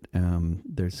about it.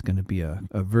 There's going to be a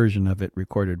version of it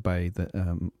recorded by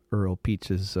the Earl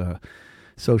Peach's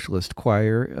Socialist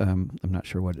Choir. I'm not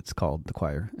sure what it's called, the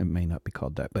choir. It may not be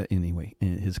called that, but anyway,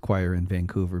 his choir in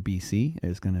Vancouver, BC,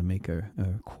 is going to make a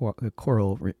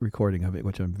choral recording of it,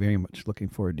 which I'm very much looking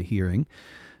forward to hearing.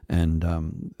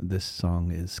 And this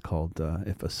song is called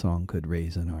If a Song Could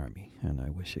Raise an Army, and I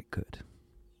wish it could.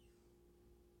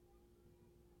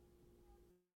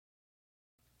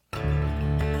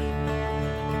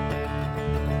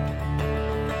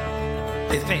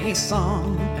 If a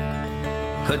song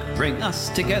could bring us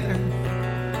together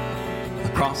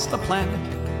across the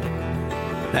planet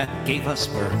that gave us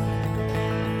birth,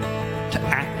 to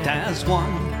act as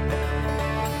one,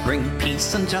 bring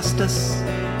peace and justice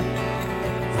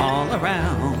all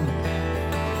around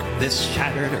this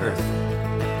shattered earth.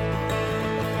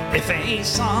 If a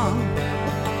song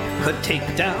could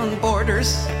take down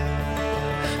borders,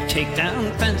 take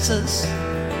down fences,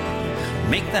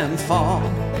 make them fall,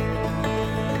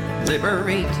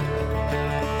 liberate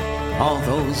all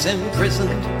those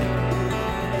imprisoned,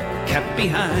 kept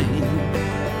behind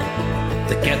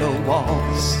the ghetto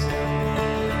walls.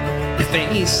 If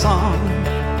a song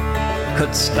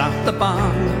could stop the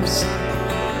bombs,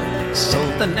 so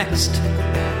the next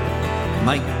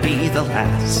might be the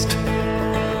last.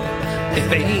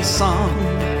 If a song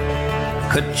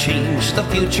could change the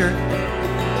future,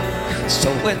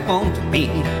 so it won't be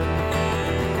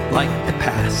like the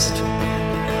past.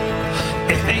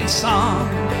 If a song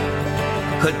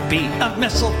could be a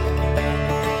missile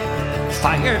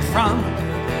fired from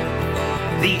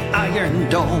the Iron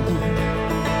Dome,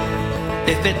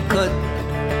 if it could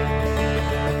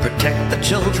protect the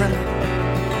children,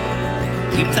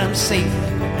 keep them safe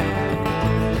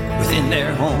within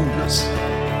their homes.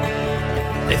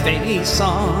 If a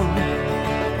song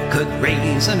could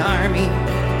raise an army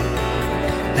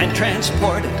and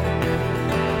transport it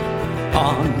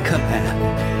on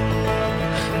command,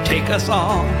 take us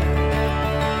all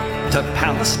to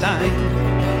Palestine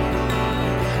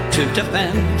to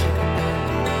defend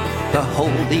the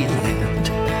Holy Land.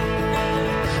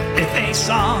 If a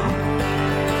song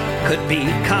could be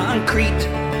concrete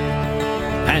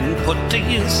and put to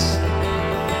use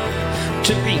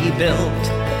to rebuild,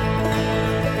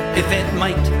 if it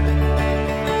might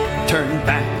turn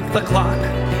back the clock,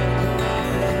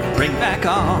 bring back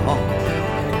all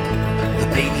the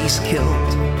babies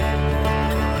killed.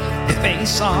 If a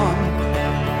song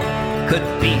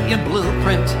could be a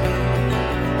blueprint,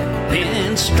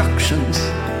 instructions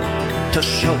to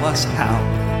show us how.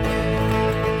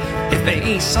 If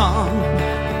a song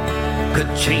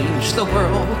could change the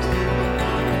world,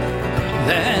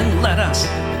 then let us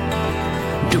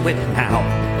do it now.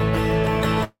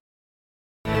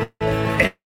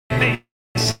 If a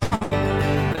song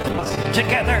put us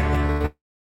together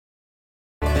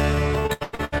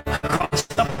across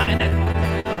the planet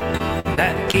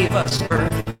that gave us birth,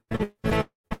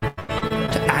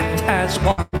 to act as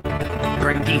one,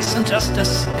 bring peace and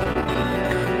justice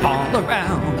all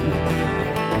around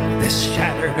this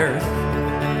shattered earth.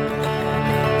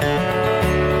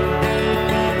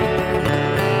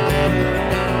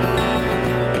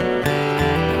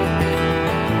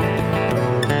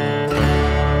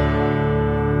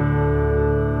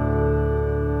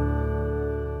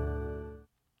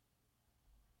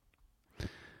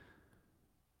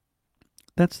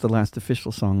 that's the last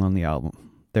official song on the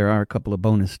album. There are a couple of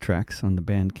bonus tracks on the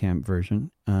Bandcamp version,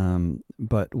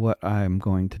 but what I'm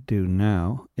going to do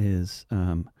now is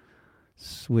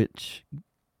switch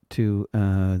to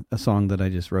a song that I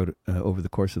just wrote over the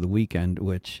course of the weekend,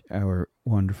 which our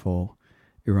wonderful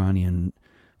Iranian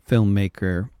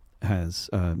filmmaker has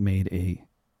made a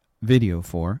video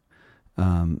for,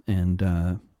 and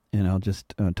I'll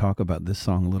just talk about this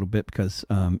song a little bit, because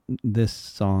this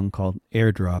song called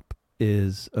Airdrop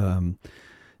is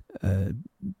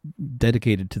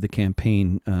dedicated to the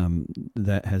campaign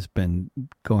that has been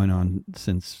going on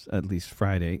since at least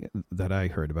Friday that I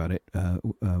heard about it,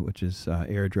 which is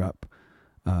airdrop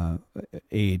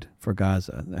aid for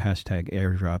Gaza, the hashtag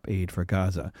airdrop aid for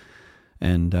Gaza.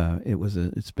 And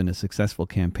it's been a successful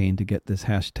campaign to get this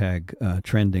hashtag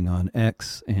trending on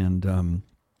X, and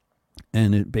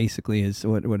it basically is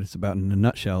what it's about in a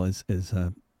nutshell is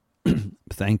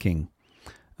thanking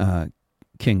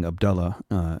King Abdullah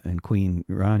and Queen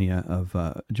Rania of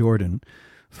Jordan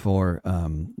for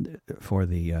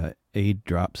the aid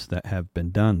drops that have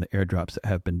been done, the airdrops that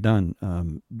have been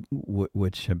done,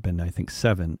 which have been, I think,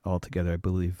 7 altogether. I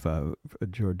believe a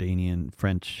Jordanian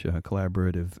French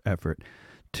collaborative effort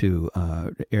to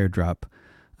airdrop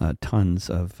tons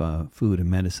of food and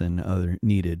medicine and other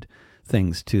needed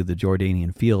things to the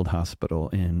Jordanian field hospital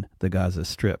in the Gaza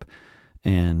Strip.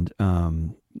 And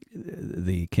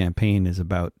the campaign is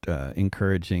about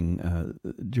encouraging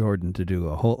Jordan to do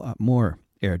a whole lot more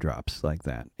airdrops like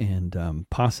that. And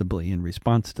possibly in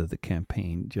response to the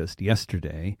campaign, just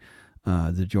yesterday,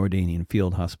 the Jordanian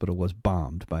field hospital was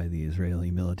bombed by the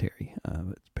Israeli military.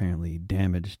 It's apparently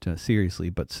damaged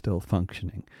seriously, but still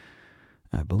functioning.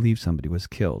 I believe somebody was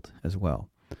killed as well.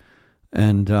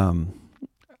 And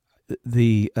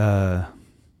the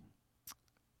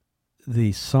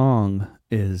song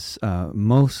is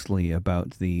mostly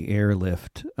about the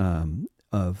airlift of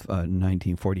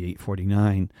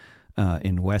 1948-49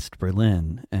 in West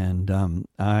Berlin, and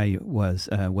I was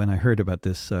when I heard about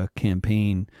this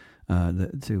campaign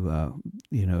to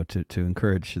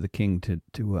encourage the king to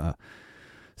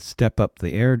step up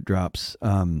the airdrops.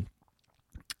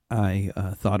 I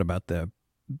thought about the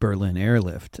Berlin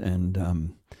airlift,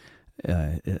 and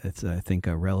it's, I think,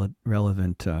 a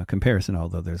relevant comparison,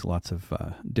 although there's lots of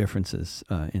differences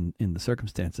in the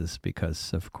circumstances,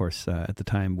 because, of course, at the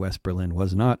time, West Berlin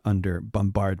was not under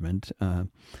bombardment.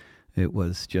 It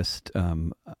was just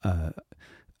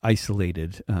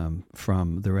isolated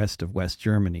from the rest of West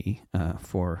Germany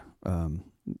for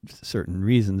certain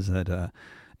reasons that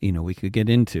we could get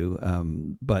into,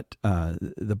 but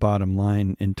the bottom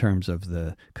line in terms of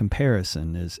the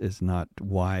comparison is not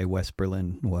why West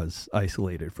Berlin was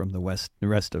isolated from the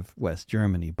rest of West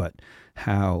Germany, but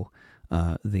how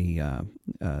the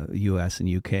U.S. and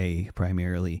U.K.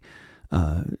 primarily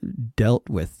dealt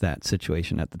with that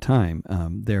situation at the time.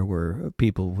 There were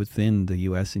people within the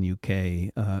U.S. and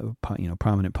U.K.,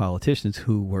 prominent politicians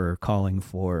who were calling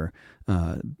for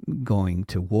going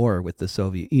to war with the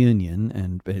Soviet Union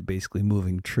and basically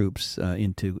moving troops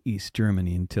into East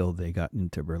Germany until they got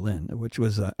into Berlin, which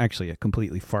was actually a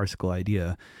completely farcical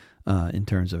idea in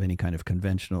terms of any kind of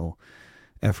conventional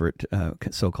effort,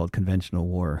 so-called conventional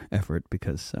war effort,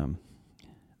 because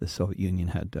the Soviet Union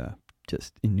had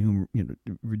just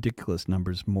ridiculous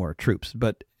numbers more troops.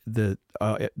 But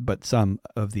some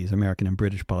of these American and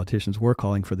British politicians were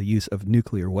calling for the use of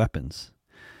nuclear weapons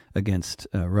against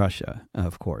Russia,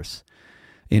 of course,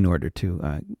 in order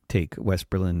to take West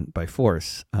Berlin by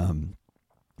force.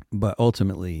 But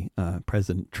ultimately,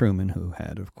 President Truman, who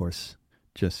had, of course,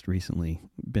 just recently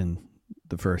been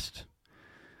the first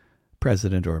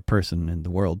president or person in the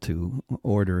world to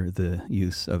order the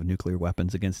use of nuclear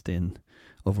weapons against an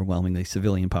overwhelmingly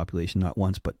civilian population, not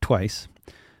once but twice,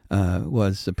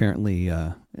 was apparently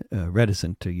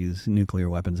reticent to use nuclear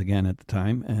weapons again at the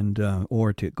time, and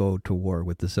or to go to war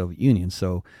with the Soviet Union.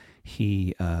 So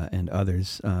he and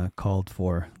others called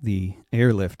for the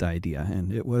airlift idea,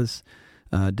 and it was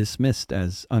dismissed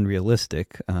as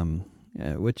unrealistic.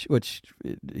 Which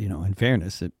in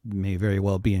fairness, it may very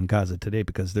well be in Gaza today,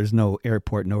 because there's no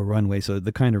airport, no runway, so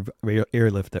the kind of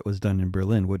airlift that was done in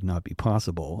Berlin would not be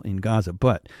possible in Gaza.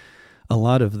 But a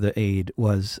lot of the aid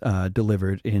was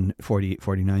delivered in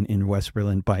 48-49 in West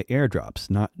Berlin by airdrops,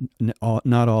 not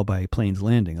all by planes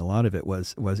landing. A lot of it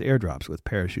was airdrops with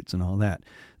parachutes and all that.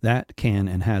 That can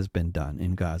and has been done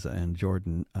in Gaza, and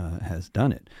Jordan has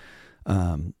done it.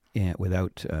 And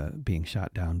without being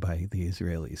shot down by the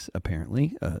Israelis,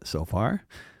 apparently, so far.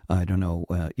 I don't know,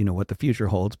 what the future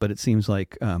holds, but it seems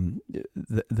like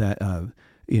that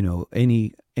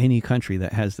any country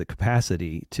that has the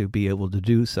capacity to be able to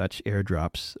do such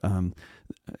airdrops,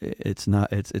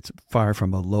 it's far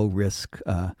from a low risk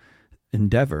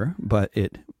endeavor, but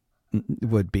it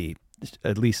would be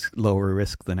at least lower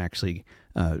risk than actually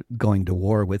going to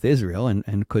war with Israel,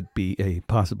 and could be a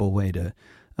possible way to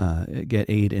get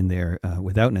aid in there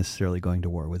without necessarily going to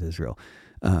war with Israel.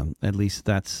 At least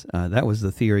that was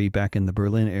the theory back in the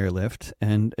Berlin airlift,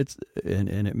 and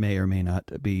it may or may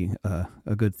not be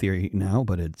a good theory now,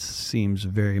 but it seems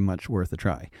very much worth a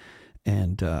try.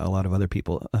 And a lot of other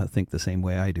people think the same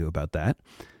way I do about that,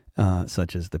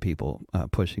 such as the people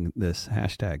pushing this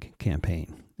hashtag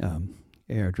campaign,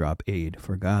 airdrop aid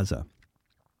for Gaza.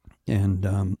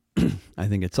 And I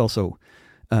think it's also,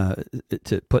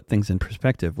 to put things in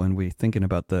perspective, when we're thinking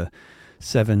about the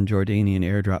 7 Jordanian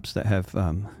airdrops that have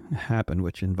happened,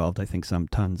 which involved, I think, some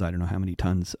tons, I don't know how many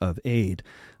tons of aid.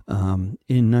 In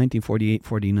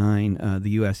 1948-49,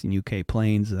 the U.S. and U.K.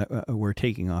 planes that were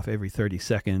taking off every 30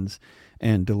 seconds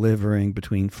and delivering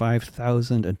between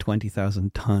 5,000 and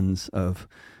 20,000 tons of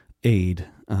aid,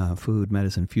 food,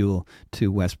 medicine, fuel,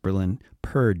 to West Berlin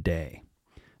per day.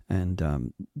 And,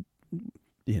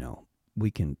 we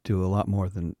can do a lot more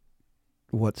than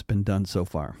what's been done so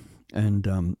far.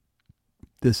 And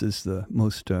this is the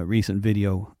most recent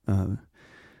video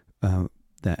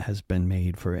that has been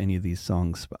made for any of these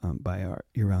songs by our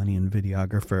Iranian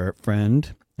videographer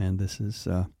friend. And this is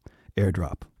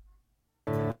Airdrop.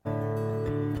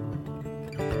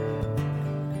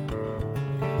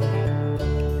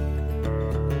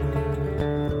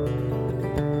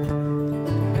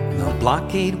 The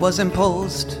blockade was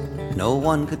imposed, no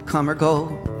one could come or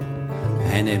go.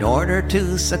 And in order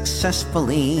to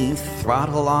successfully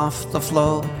throttle off the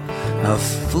flow of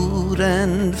food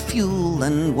and fuel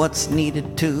and what's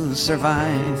needed to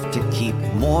survive, to keep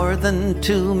more than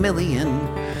 2 million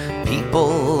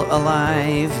people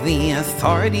alive, the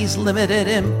authorities limited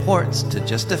imports to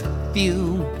just a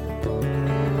few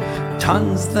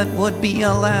tons that would be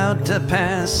allowed to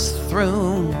pass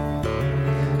through,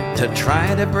 to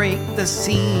try to break the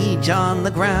siege on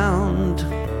the ground.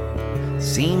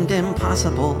 Seemed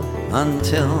impossible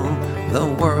until the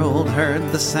world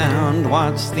heard the sound.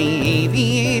 Watched the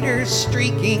aviators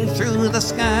streaking through the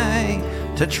sky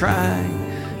to try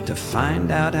to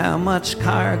find out how much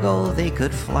cargo they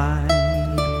could fly.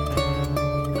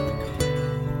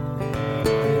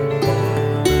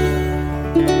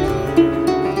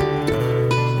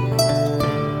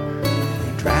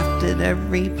 They drafted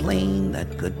every plane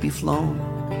that could be flown,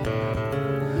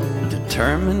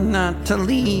 determined not to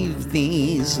leave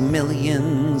these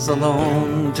millions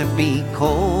alone, to be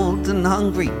cold and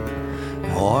hungry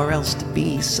or else to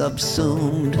be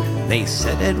subsumed. They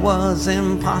said it was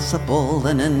impossible,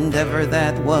 an endeavor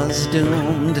that was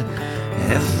doomed.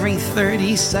 Every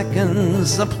 30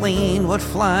 seconds a plane would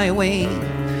fly away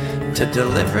to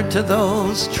deliver to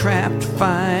those trapped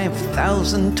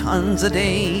 5,000 tons a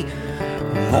day.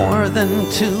 More than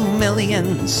 2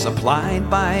 million supplied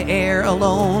by air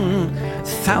alone,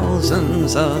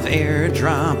 thousands of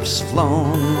airdrops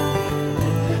flown.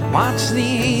 Watch the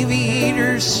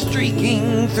aviators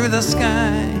streaking through the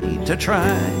sky to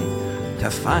try to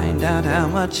find out how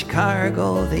much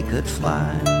cargo they could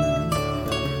fly.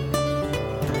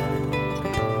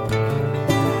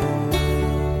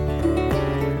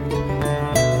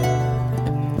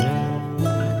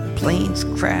 Planes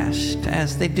crashed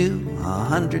as they do,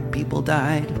 100 people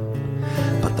died,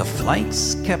 but the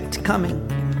flights kept coming,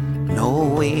 no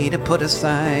way to put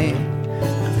aside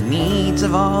the needs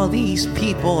of all these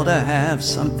people to have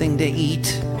something to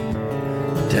eat,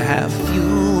 to have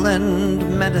fuel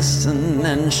and medicine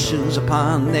and shoes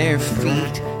upon their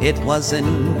feet. It was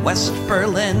in West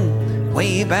Berlin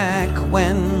way back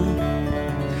when,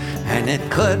 and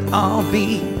it could all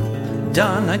be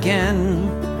done again.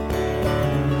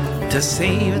 To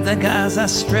save the Gaza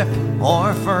Strip,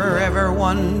 or forever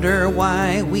wonder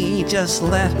why we just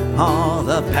let all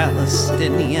the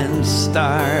Palestinians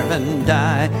starve and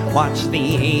die. Watch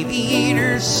the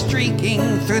aviators streaking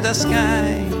through the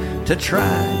sky to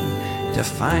try to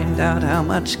find out how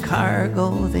much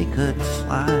cargo they could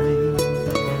fly.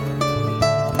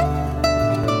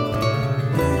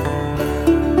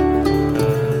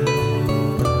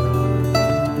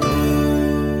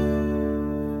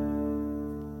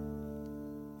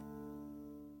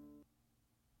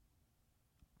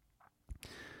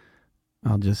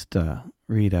 I'll just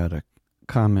read out a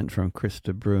comment from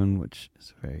Krista Brun, which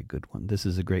is a very good one. This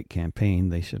is a great campaign.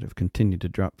 They should have continued to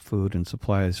drop food and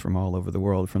supplies from all over the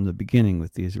world from the beginning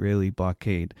with the Israeli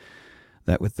blockade.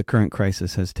 that with the current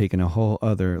crisis has taken a whole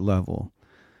other level,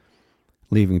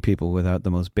 leaving people without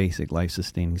the most basic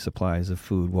life-sustaining supplies of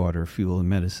food, water, fuel, and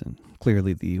medicine.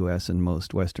 Clearly, the U.S. and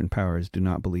most Western powers do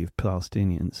not believe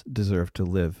Palestinians deserve to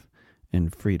live in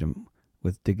freedom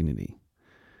with dignity.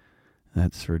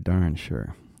 That's for darn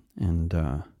sure.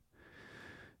 And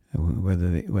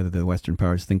whether the Western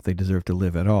powers think they deserve to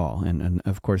live at all. And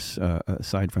of course,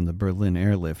 aside from the Berlin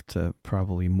airlift,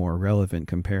 probably more relevant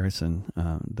comparison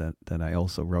that I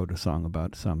also wrote a song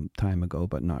about some time ago,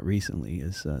 but not recently,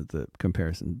 is the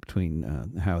comparison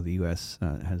between how the U.S.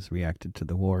 Has reacted to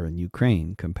the war in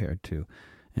Ukraine compared to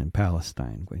in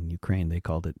Palestine. In Ukraine, they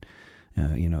called it,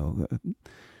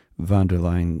 von der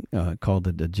Leyen called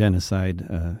it a genocide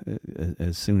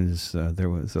as soon as there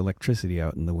was electricity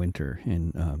out in the winter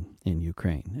in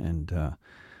Ukraine, and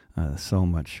so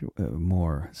much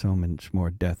more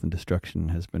death and destruction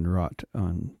has been wrought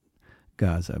on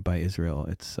Gaza by Israel.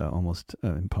 It's almost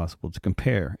impossible to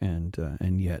compare, and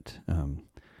yet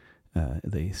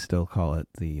they still call it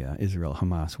the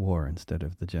Israel-Hamas war instead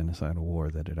of the genocidal war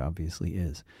that it obviously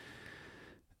is.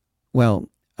 Well,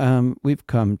 we've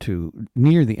come to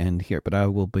near the end here, but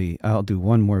I'll do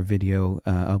one more video.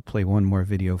 I'll play one more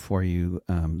video for you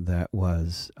that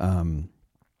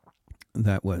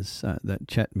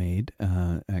Chet made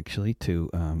actually to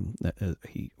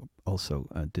he also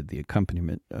did the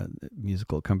accompaniment,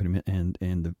 musical accompaniment, and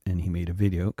he made a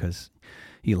video because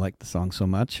he liked the song so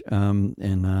much. And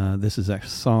this is a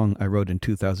song I wrote in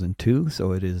 2002,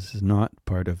 so it is not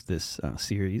part of this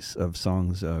series of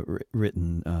songs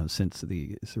written since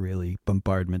the Israeli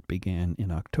bombardment began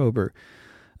in October.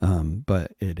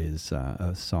 But it is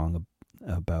a song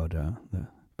about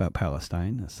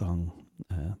Palestine, a song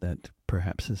that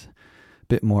perhaps is a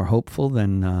bit more hopeful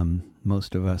than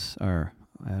most of us are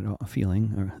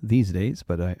feeling these days,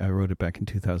 but I wrote it back in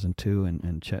 2002,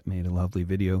 and Chet made a lovely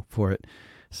video for it.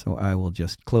 So I will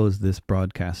just close this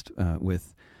broadcast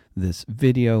with this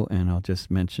video, and I'll just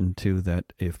mention too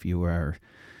that if you are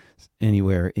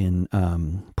anywhere in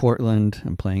Portland,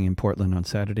 I'm playing in Portland on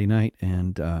Saturday night,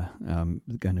 and I'm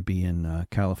going to be in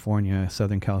California,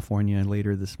 Southern California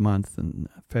later this month, in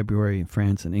February in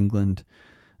France and England,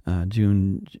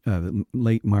 June,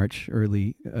 late March,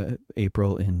 early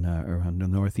April in around the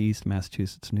Northeast,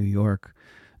 Massachusetts, New York,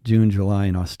 June, July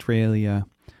in Australia,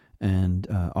 and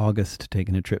August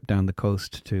taking a trip down the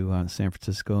coast to San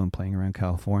Francisco and playing around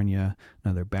California,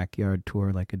 another backyard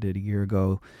tour like I did a year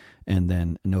ago, and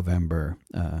then November,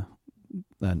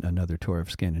 another tour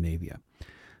of Scandinavia.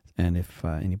 And if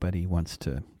anybody wants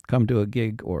to come to a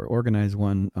gig or organize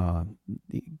one,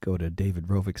 go to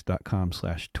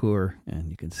davidrovics.com/tour, and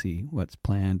you can see what's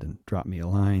planned and drop me a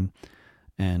line.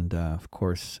 And of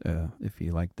course, if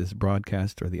you like this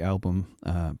broadcast or the album,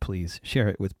 please share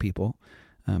it with people,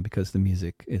 because the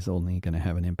music is only going to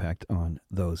have an impact on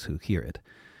those who hear it.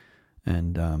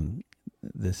 And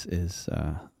this is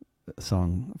a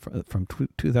song from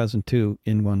 2002,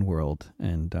 In One World.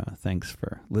 And thanks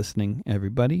for listening,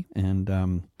 everybody.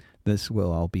 And this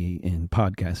will all be in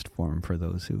podcast form for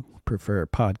those who prefer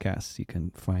podcasts. You can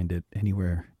find it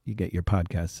anywhere you get your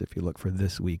podcasts if you look for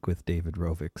This Week with David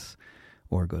Rovics,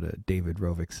 or go to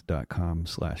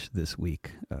davidrovics.com/thisweek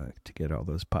to get all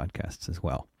those podcasts as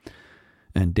well.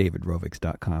 And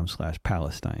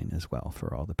davidrovics.com/Palestine as well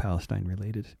for all the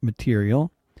Palestine-related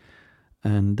material.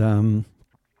 And,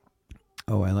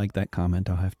 I like that comment.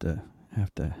 I'll have to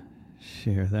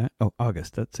share that. Oh,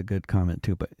 August, that's a good comment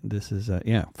too. But this is,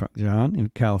 from John in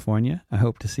California. I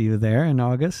hope to see you there in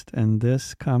August. And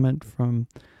this comment from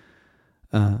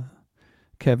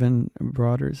Kevin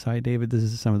Broaders. Hi, David. This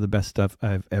is some of the best stuff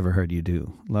I've ever heard you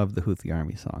do. Love the Houthi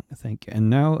Army song. Thank you.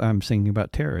 And now I'm singing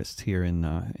about terrorists here in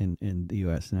the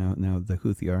U.S. Now the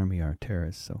Houthi Army are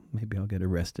terrorists, so maybe I'll get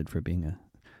arrested for being a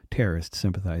terrorist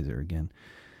sympathizer again.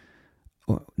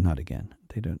 Well, not again.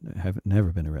 They haven't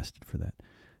never been arrested for that.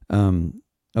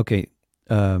 Okay.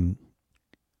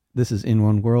 This is In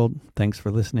One World. Thanks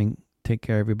for listening. Take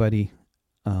care, everybody.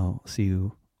 I'll see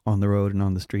you on the road and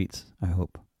on the streets, I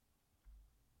hope.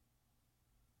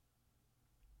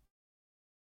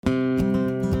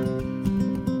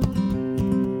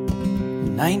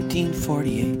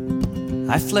 1948,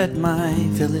 I fled my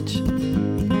village.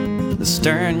 The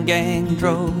Stern Gang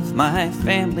drove my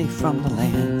family from the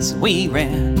lands. We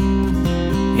ran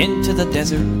into the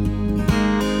desert,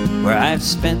 where I've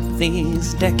spent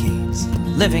these decades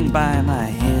living by my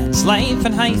hands. Life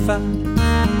in Haifa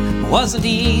wasn't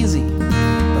easy,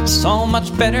 but so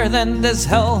much better than this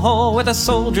hellhole with the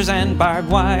soldiers and barbed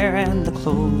wire and the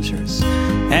closures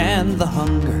and the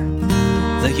hunger.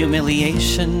 The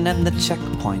humiliation and the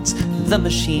checkpoints, the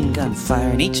machine gun fire,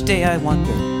 and each day I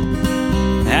wonder,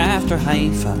 after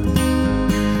Haifa,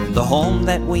 the home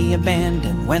that we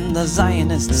abandoned when the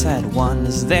Zionists had won,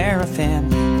 is there a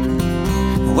family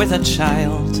with a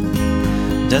child?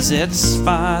 Does its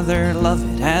father love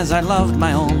it as I loved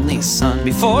my only son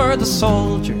before the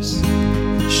soldiers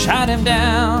shot him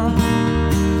down,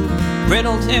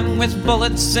 riddled him with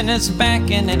bullets in his back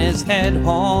and in his head?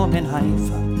 Home in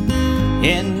Haifa,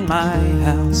 in my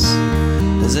house,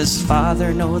 does his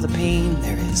father know the pain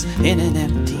there is in an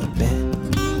empty bed?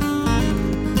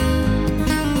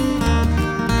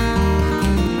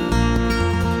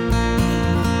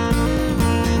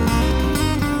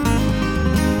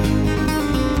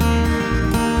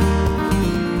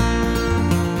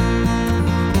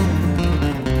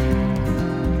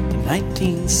 In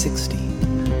 1960,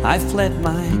 I fled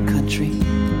my country,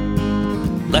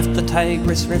 left the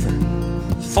Tigris River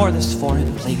for this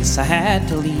foreign place. I had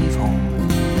to leave home,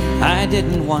 I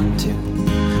didn't want to,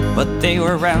 but they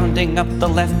were rounding up the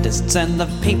leftists and the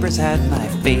papers had my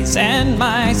face. And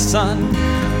my son,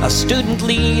 a student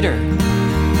leader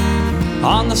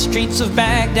on the streets of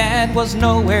Baghdad, was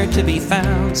nowhere to be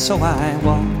found. So I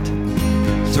walked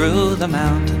through the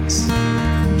mountains,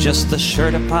 just the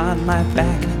shirt upon my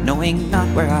back, knowing not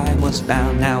where I was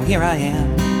bound. Now here I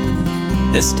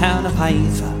am, this town of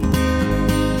Haifa,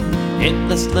 in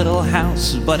this little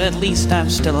house, but at least I'm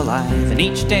still alive. And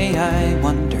each day I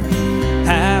wonder,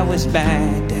 how is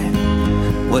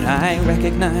Baghdad? Would I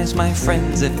recognize my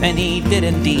friends if any did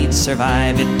indeed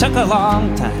survive? It took a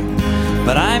long time,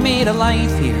 but I made a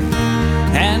life here,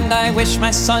 and I wish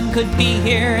my son could be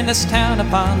here in this town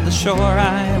upon the shore.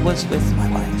 I was with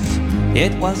my wife,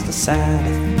 it was the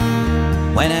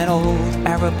Sabbath, when an old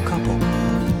Arab couple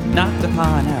knocked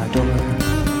upon our door.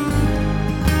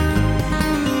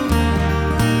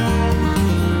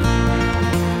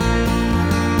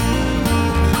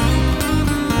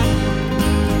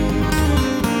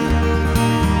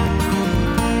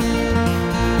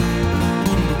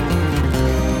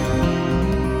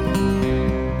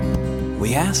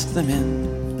 We asked them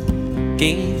in,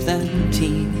 gave them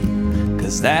tea,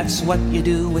 'cause that's what you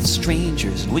do with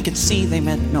strangers. We could see they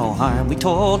meant no harm. We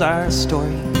told our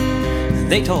story,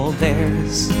 they told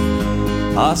theirs,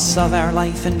 us of our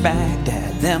life in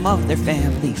Baghdad, them of their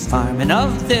family farm, and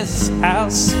of this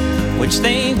house which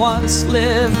they once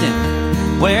lived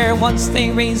in, where once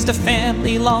they raised a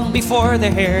family long before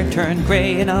their hair turned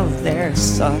gray, and of their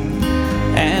son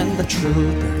and the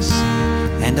troopers,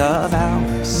 and of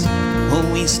ours,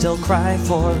 who we still cry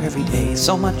for every day.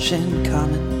 So much in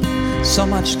common, so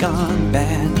much gone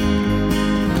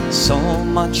bad, so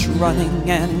much running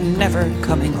and never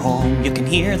coming home. You can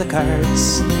hear the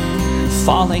cards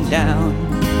falling down,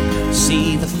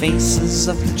 see the faces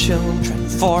of the children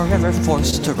forever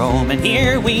forced to roam. And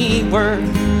here we were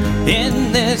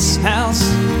in this house,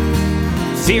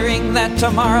 fearing that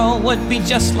tomorrow would be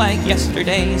just like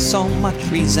yesterday. So much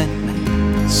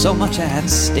resentment, so much at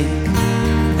stake,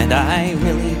 and I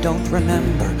really don't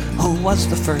remember who was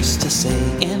the first to say,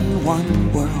 in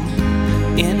one world,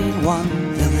 in one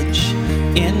village,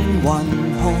 in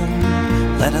one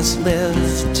home, let us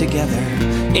live together.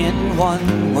 In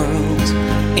one world,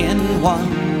 in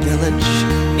one village,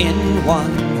 in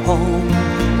one home,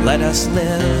 let us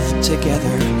live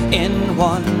together. In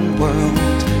one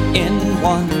world, in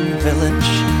one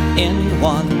village, in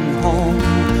one home,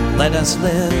 let us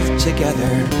live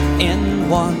together. In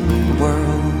one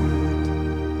world.